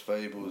Sop's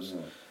Fables.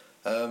 Yeah.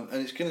 And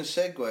it's going to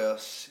segue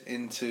us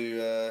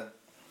into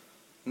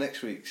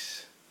next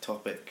week's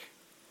topic.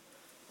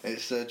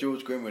 It's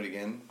George Grimwood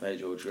again. Hey,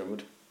 George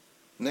Grimwood.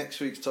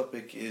 Next week's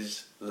topic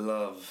is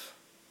love.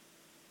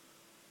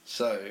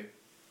 So,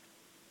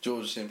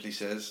 George simply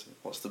says,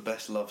 what's the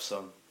best love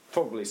song?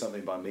 Probably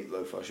something by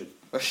Meatloaf, I should.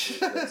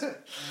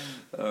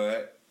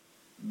 Alright.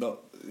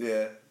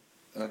 Yeah.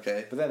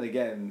 Okay. But then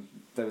again,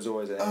 there was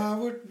always I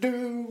would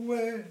do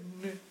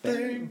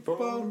anything for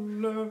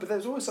love. But there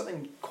was always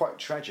something quite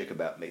tragic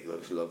about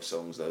Meatloaf's love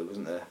songs, though,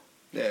 wasn't there?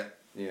 Yeah.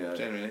 Yeah.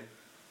 Generally.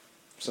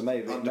 So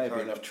maybe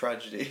Undercurrent maybe of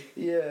tragedy.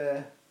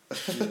 Yeah.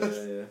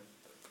 Yeah.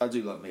 I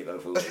do love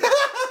Meatloaf a lot.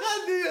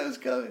 I knew that was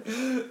coming.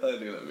 I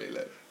do love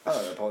Meatloaf. I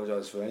don't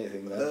apologise for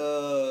anything,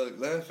 though.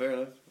 No, fair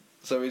enough.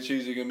 So we're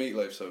choosing a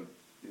Meatloaf song.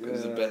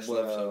 It's the best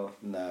love song.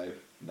 No,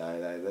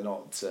 they're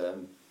not.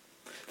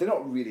 They're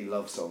not really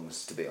love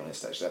songs, to be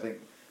honest. Actually, I think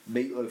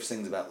Meatloaf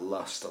sings about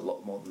lust a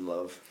lot more than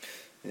love.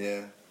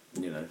 Yeah.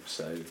 You know,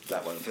 so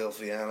that won't.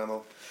 Filthy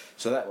animal.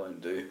 So that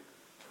won't do.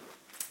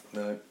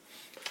 No.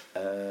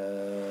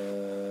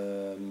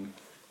 Um,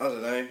 I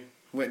don't know.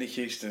 Whitney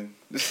Houston.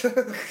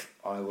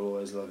 I Will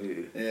Always Love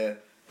You. Yeah.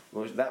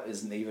 Well, that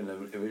isn't even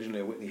originally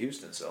a Whitney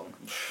Houston song.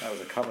 That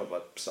was a cover by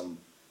some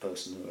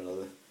person or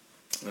another.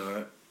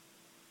 Alright.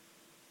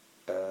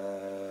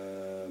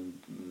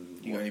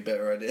 You got what- any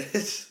better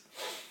ideas?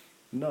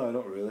 No,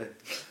 not really.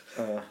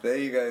 There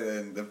you go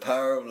then. The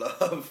Power of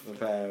Love. The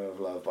Power of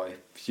Love by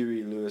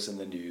Huey Lewis and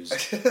the News.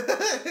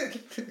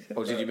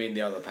 Or did you mean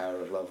the other Power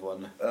of Love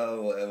one?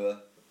 Oh, whatever.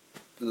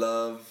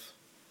 Love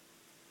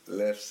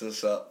lifts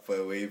us up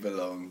where we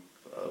belong.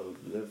 Love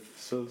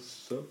lifts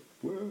us up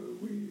where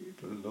we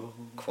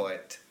belong.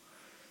 Quite.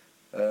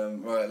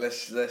 Right,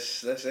 let's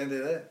end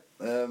it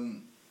there.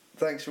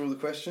 Thanks for all the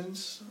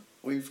questions.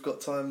 We've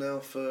got time now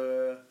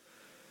for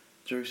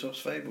Drew Sop's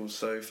Fables,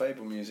 so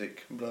Fable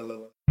music. Blah, blah,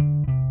 blah.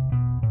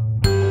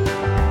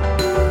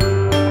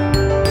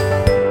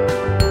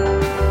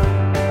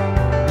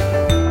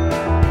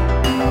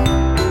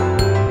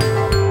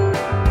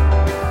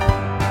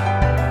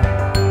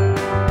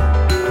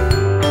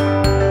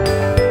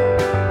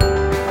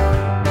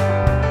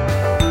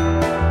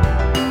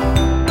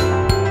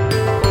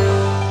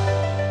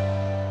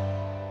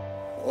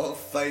 What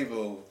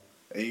fable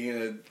are you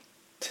going to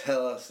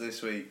tell us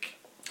this week?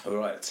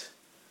 Alright,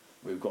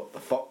 we've got the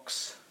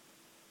fox,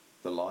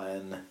 the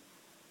lion,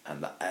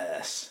 and the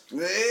ass.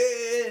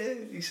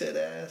 You said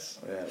ass.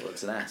 Yeah, well,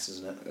 it's an ass,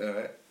 isn't it?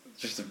 Alright.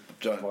 Just a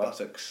giant Well,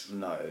 buttocks.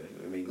 No,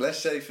 I mean.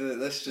 Let's just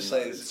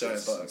say it's a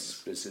giant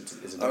buttocks. It's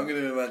I'm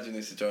going to imagine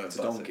it's a giant It's a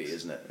buttocks. donkey,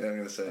 isn't it? Yeah, I'm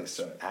going to say it's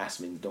giant. Ass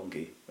means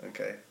donkey.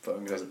 Okay, but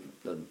I'm going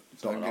to.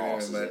 It's not an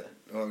arse, is it?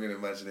 I'm going to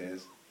imagine it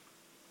is.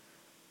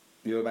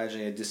 You're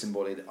imagining a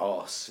disembodied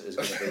arse is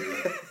going to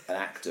be an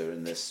actor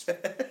in this.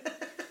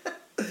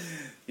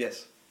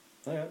 Yes.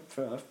 Okay,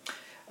 fair enough.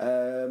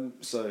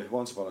 So,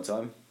 once upon a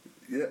time,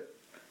 Yeah.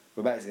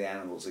 we're back to the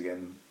animals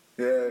again.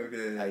 Yeah.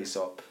 Okay.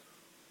 Aesop,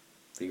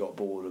 he got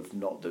bored of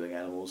not doing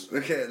animals.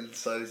 Okay, and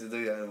decided to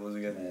do animals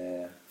again.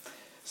 Yeah.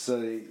 So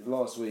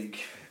once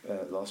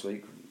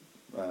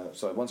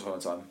upon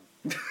a time.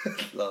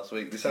 Last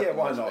week. This Yeah, happened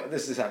why last not? week.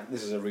 This is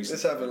a recent.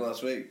 This happened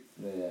last week.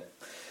 Yeah.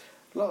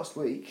 Last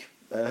week,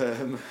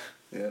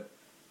 Yeah.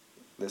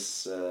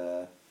 this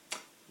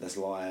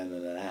lion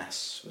and an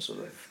ass were sort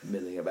of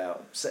milling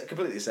about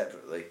completely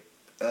separately.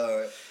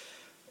 Alright.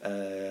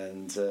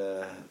 And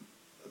no,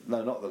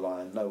 not the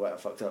lion. No, wait, I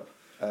fucked up.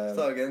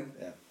 Start again.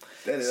 Yeah.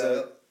 Edit So-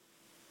 that up.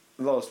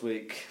 Last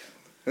week,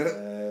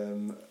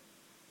 a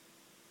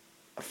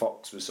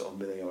fox was sort of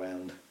milling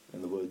around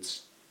in the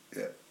woods.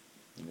 Yeah.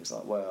 And it's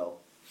like, well,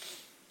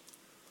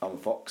 I'm a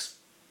fox.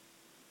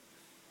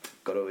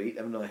 Got to eat,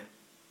 haven't I?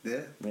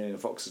 Yeah. I mean, a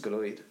fox has got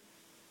to eat.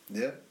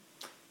 Yeah.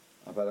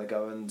 I better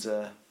go and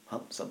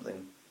hunt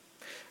something.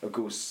 Of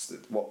course,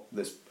 what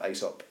this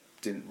Aesop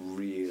didn't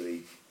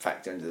really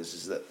factor into this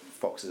is that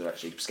foxes are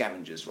actually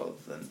scavengers rather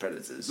than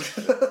predators.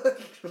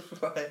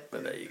 Right.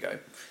 But there you go.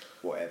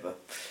 Whatever.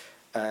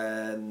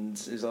 And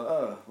he's like,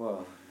 oh,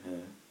 well, yeah.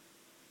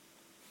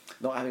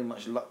 Not having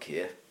much luck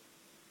here.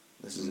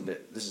 This is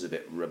a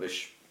bit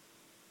rubbish.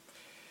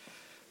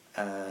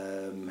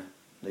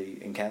 He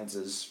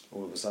encounters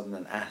all of a sudden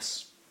an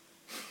ass.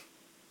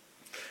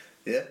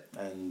 Yeah.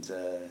 And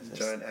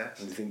Giant ass.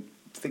 And he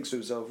thinks to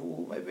himself,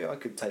 oh, maybe I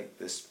could take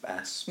this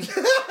ass.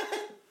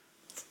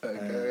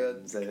 Okay.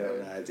 And they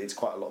go, no, it's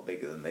quite a lot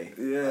bigger than me.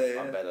 Yeah,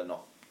 I yeah. better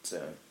not.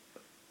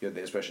 You have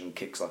the expression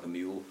 "kicks like a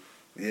mule."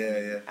 Yeah,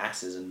 yeah.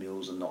 Asses and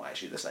mules are not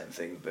actually the same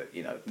thing, but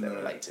you know they're No.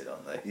 related,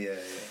 aren't they? Yeah,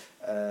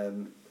 yeah.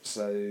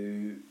 So,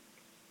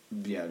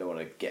 I don't want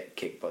to get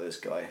kicked by this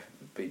guy.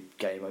 Be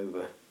game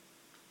over.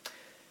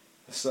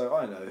 So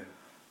I know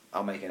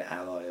I'll make an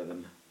ally of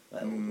him.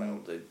 That'll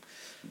do.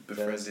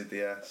 Befriended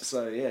the ass.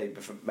 So yeah, he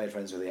made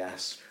friends with the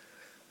ass,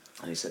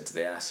 and he said to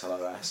the ass,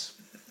 "Hello, ass."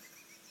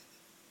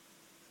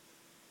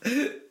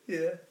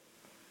 Yeah.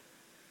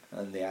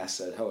 And the ass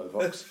said, "Hello,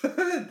 fox."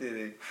 Did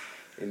he?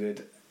 He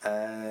did.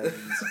 And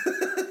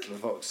the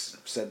fox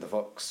said, I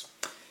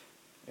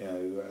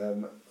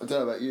don't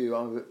know about you,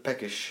 I'm a bit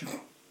peckish.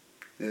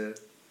 Yeah.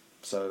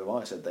 So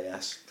I said, the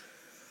ass.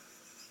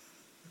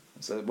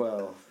 I said,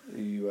 well,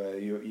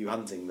 you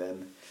hunting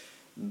then?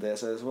 And the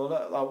ass says, well, no,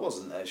 I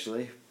wasn't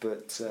actually,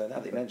 but now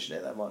that you mention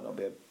it, that might not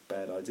be a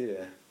bad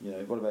idea.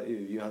 What about you?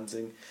 You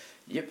hunting?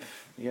 Yep.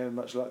 You having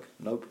much luck?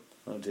 Nope.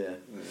 Oh dear.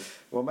 Yeah.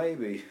 Well,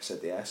 maybe,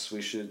 said the ass,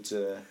 we should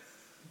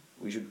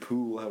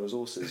pool our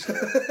resources.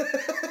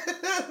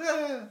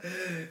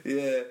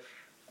 Yeah.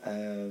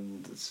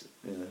 And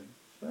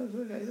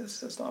okay,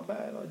 that's not a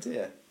bad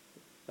idea.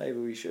 Maybe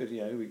we should,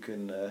 we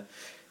can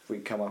if we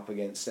come up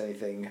against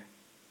anything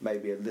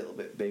maybe a little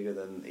bit bigger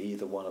than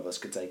either one of us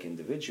could take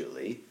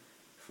individually,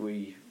 if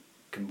we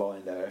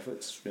combined our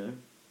efforts, we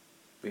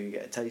could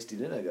get a tasty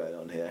dinner going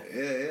on here.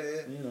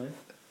 Yeah.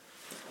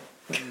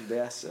 And the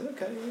ass said,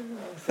 okay,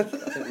 I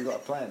think we've got a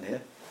plan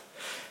here.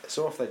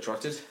 So off they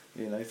trotted,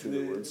 through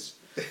the woods.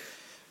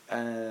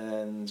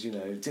 and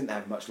didn't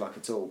have much luck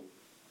at all.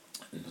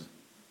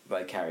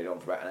 They carried on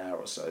for about an hour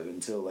or so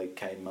until they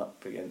came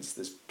up against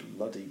this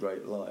bloody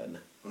great lion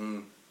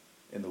in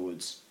the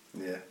woods.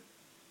 Yeah.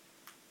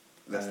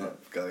 Let's not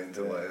go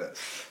into why that.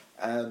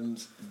 And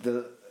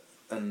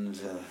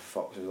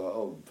Fox was like,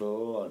 "Oh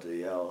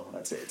bloody hell,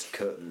 that's it. It's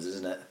curtains,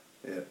 isn't it?"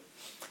 Yeah.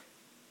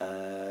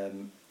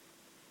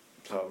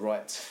 So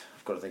right,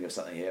 I've got to think of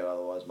something here,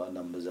 otherwise my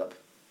number's up.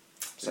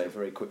 So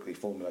very quickly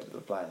formulated the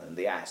plan, and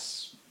the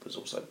ass was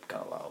also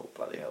kind of like, "Oh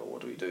bloody hell,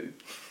 what do we do?"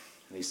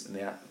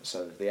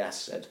 So the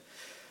ass said,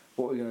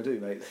 "What are we going to do,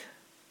 mate?"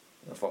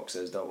 And the fox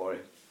says, "Don't worry,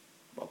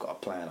 I've got a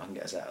plan. I can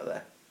get us out of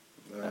there.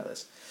 Right. Out of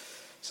this.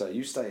 So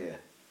you stay here.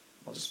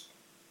 I'll just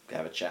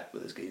have a chat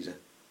with this geezer."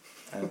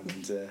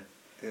 And so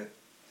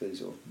he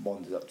sort of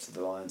wandered up to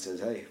the lion and says,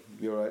 "Hey,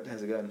 you alright?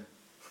 How's it going?"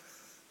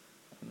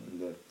 And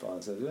the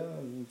lion says, "Yeah,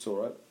 it's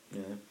alright.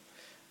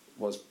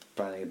 Was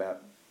planning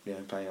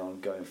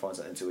on going and find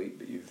something to eat,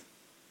 but you've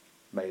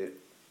made it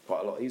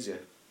quite a lot easier."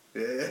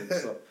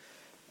 Yeah.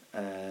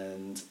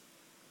 And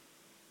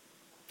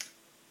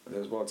he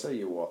goes, "Well, I'll tell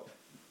you what,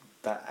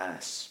 that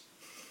ass."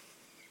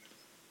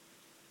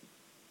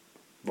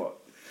 What?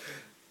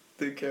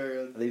 Do carry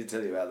on. I need to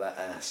tell you about that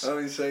ass. I'm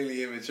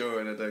insanely immature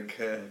and I don't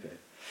care. Okay.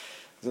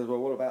 He says, "Well,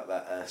 what about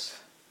that ass?"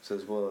 He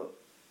says, "Well,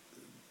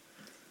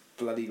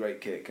 bloody great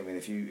kick. I mean,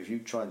 if you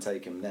try and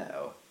take him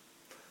now,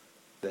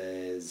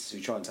 if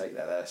you try and take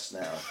that ass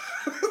now,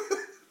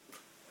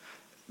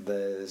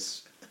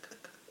 there's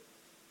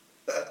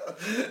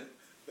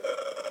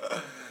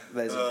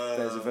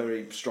a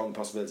very strong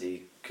possibility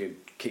he could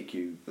kick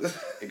you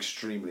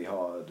extremely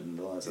hard." And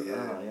the lion said,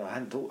 I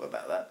hadn't thought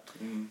about that.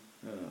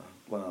 "Oh,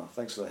 well,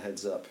 thanks for the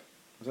heads up."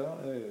 I said,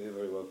 "Oh, you're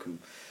very welcome.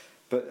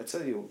 But I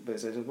tell you," but he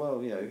said, "Well,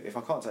 if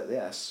I can't take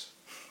the ass,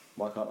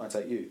 why can't I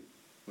take you?"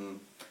 And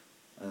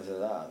I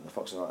said, and the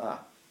fox was like, "I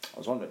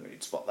was wondering if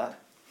you'd spot that.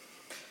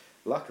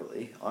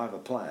 Luckily, I have a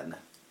plan,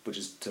 which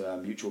is to our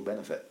mutual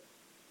benefit."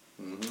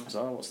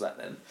 So, "What's that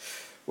then?"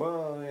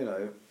 "Well,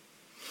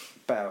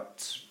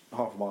 about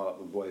half a mile up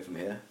the way from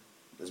here,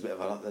 there's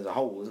a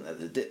hole, isn't there?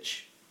 There's a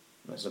ditch.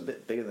 It's a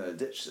bit bigger than a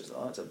ditch." It's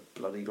like, "It's a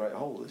bloody great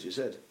hole, as you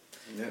said."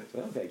 Yeah. So,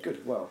 "Okay,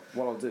 good. Well,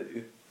 what I'll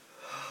do,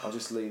 I'll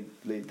just lead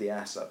the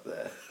ass up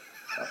there."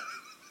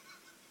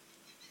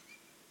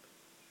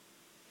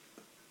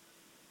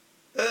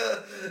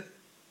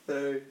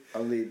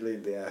 I'll lead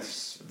the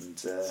ass and,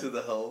 to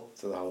the hole.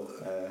 To the hole.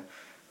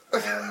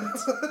 And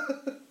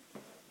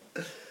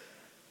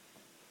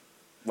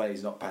when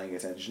he's not paying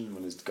attention,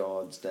 when his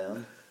guard's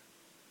down,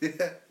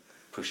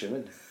 push him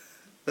in.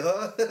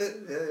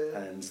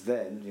 And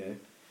then,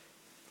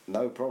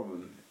 no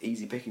problem.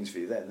 Easy pickings for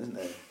you then, isn't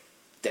there?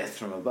 Death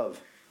from above.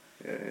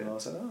 And I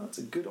said, "Oh, that's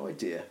a good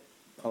idea.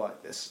 I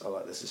like this. I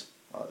like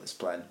this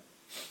plan."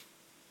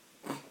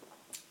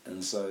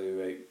 And so,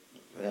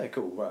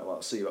 cool. Right, well,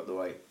 I'll see you up the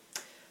way.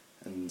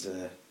 And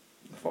the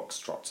fox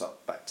trots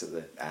up back to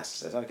the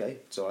ass and says, "Okay,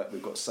 it's all right.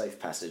 We've got safe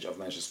passage. I've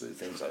managed to smooth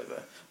things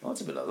over." "Well, that's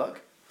a bit of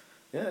luck."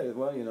 "Yeah,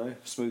 well,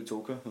 smooth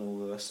talker and all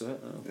the rest of it."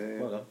 "Oh,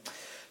 well done."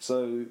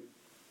 So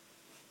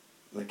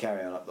they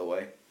carry on up the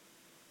way,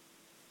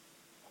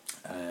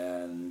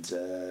 and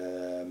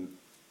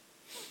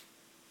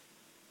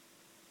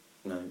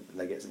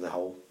they get to the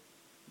hole,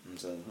 and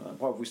so,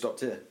 "Why have we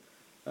stopped here?"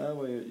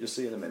 "Well, you'll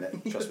see in a minute.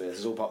 Trust me, this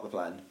is all part of the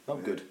plan." "Oh,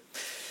 good."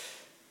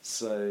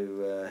 So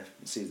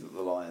you see that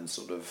the lion's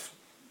sort of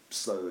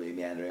slowly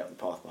meandering up the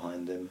path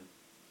behind him.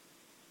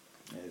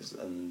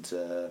 And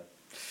I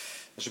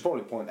should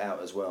probably point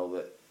out as well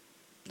that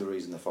the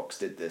reason the fox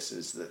did this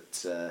is that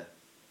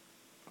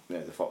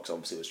the fox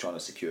obviously was trying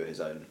to secure his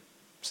own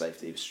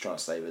safety. He was trying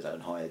to save his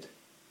own hide,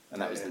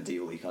 and that was the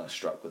deal he kind of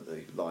struck with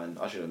the lion.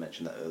 I should have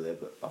mentioned that earlier,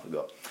 but I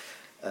forgot.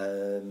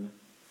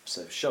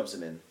 So shoves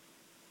him in.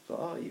 So,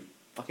 "Oh, you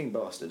fucking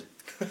bastard."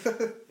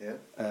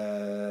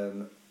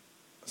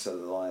 So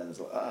the lion's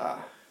like,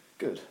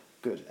 good,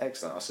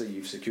 excellent. I see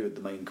you've secured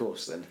the main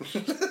course then."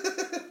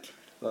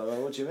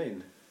 "Well, what do you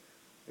mean?"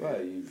 "Well,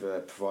 you've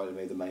provided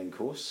me the main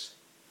course.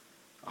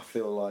 I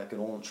feel like an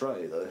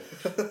entree, though."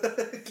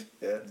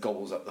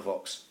 Gobbles up the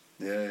fox.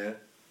 And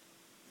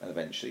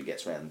eventually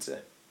gets round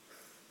to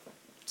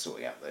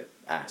sorting out the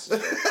ass as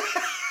well.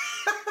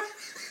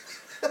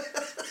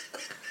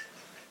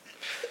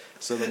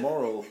 So the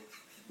moral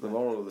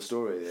of the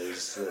story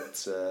is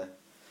that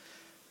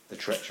the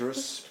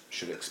treacherous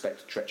should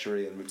expect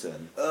treachery in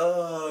return.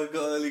 Oh, I've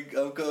got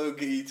to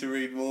get you to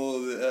read more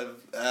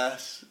of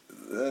Ass.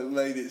 That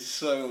made it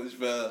so much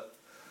better.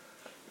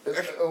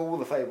 All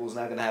the fables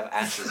now going to have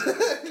asses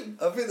in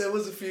I think there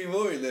was a few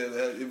more in there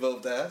that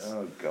involved Ass.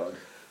 Oh, God.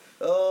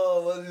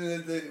 Oh, why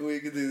didn't I think we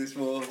could do this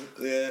more?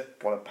 Yeah.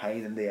 What a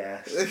pain in the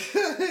ass.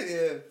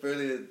 Yeah,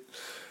 brilliant.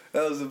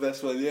 That was the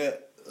best one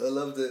yet. I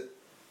loved it.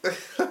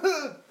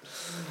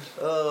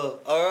 Oh,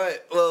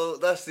 alright, well,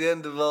 that's the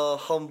end of our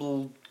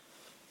humble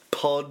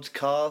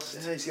podcast.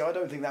 Yeah, see, I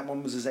don't think that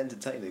one was as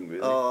entertaining,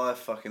 really. Oh, I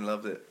fucking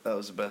loved it. That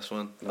was the best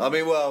one. I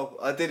mean, well,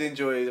 I did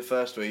enjoy the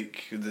first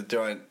week with the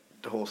giant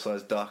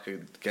horse-sized duck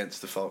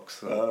against the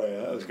fox. Oh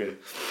yeah, that was good.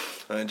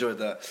 I enjoyed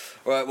that.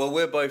 Right, well,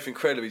 we're both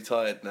incredibly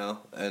tired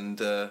now, and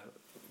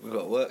we've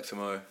got work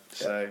tomorrow,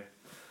 so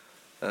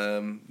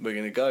we're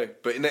going to go.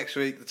 But next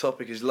week, the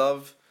topic is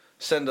love.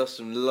 Send us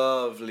some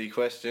lovely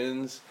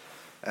questions,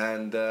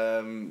 and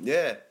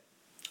yeah.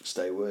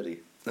 Stay wordy.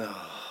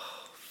 Oh.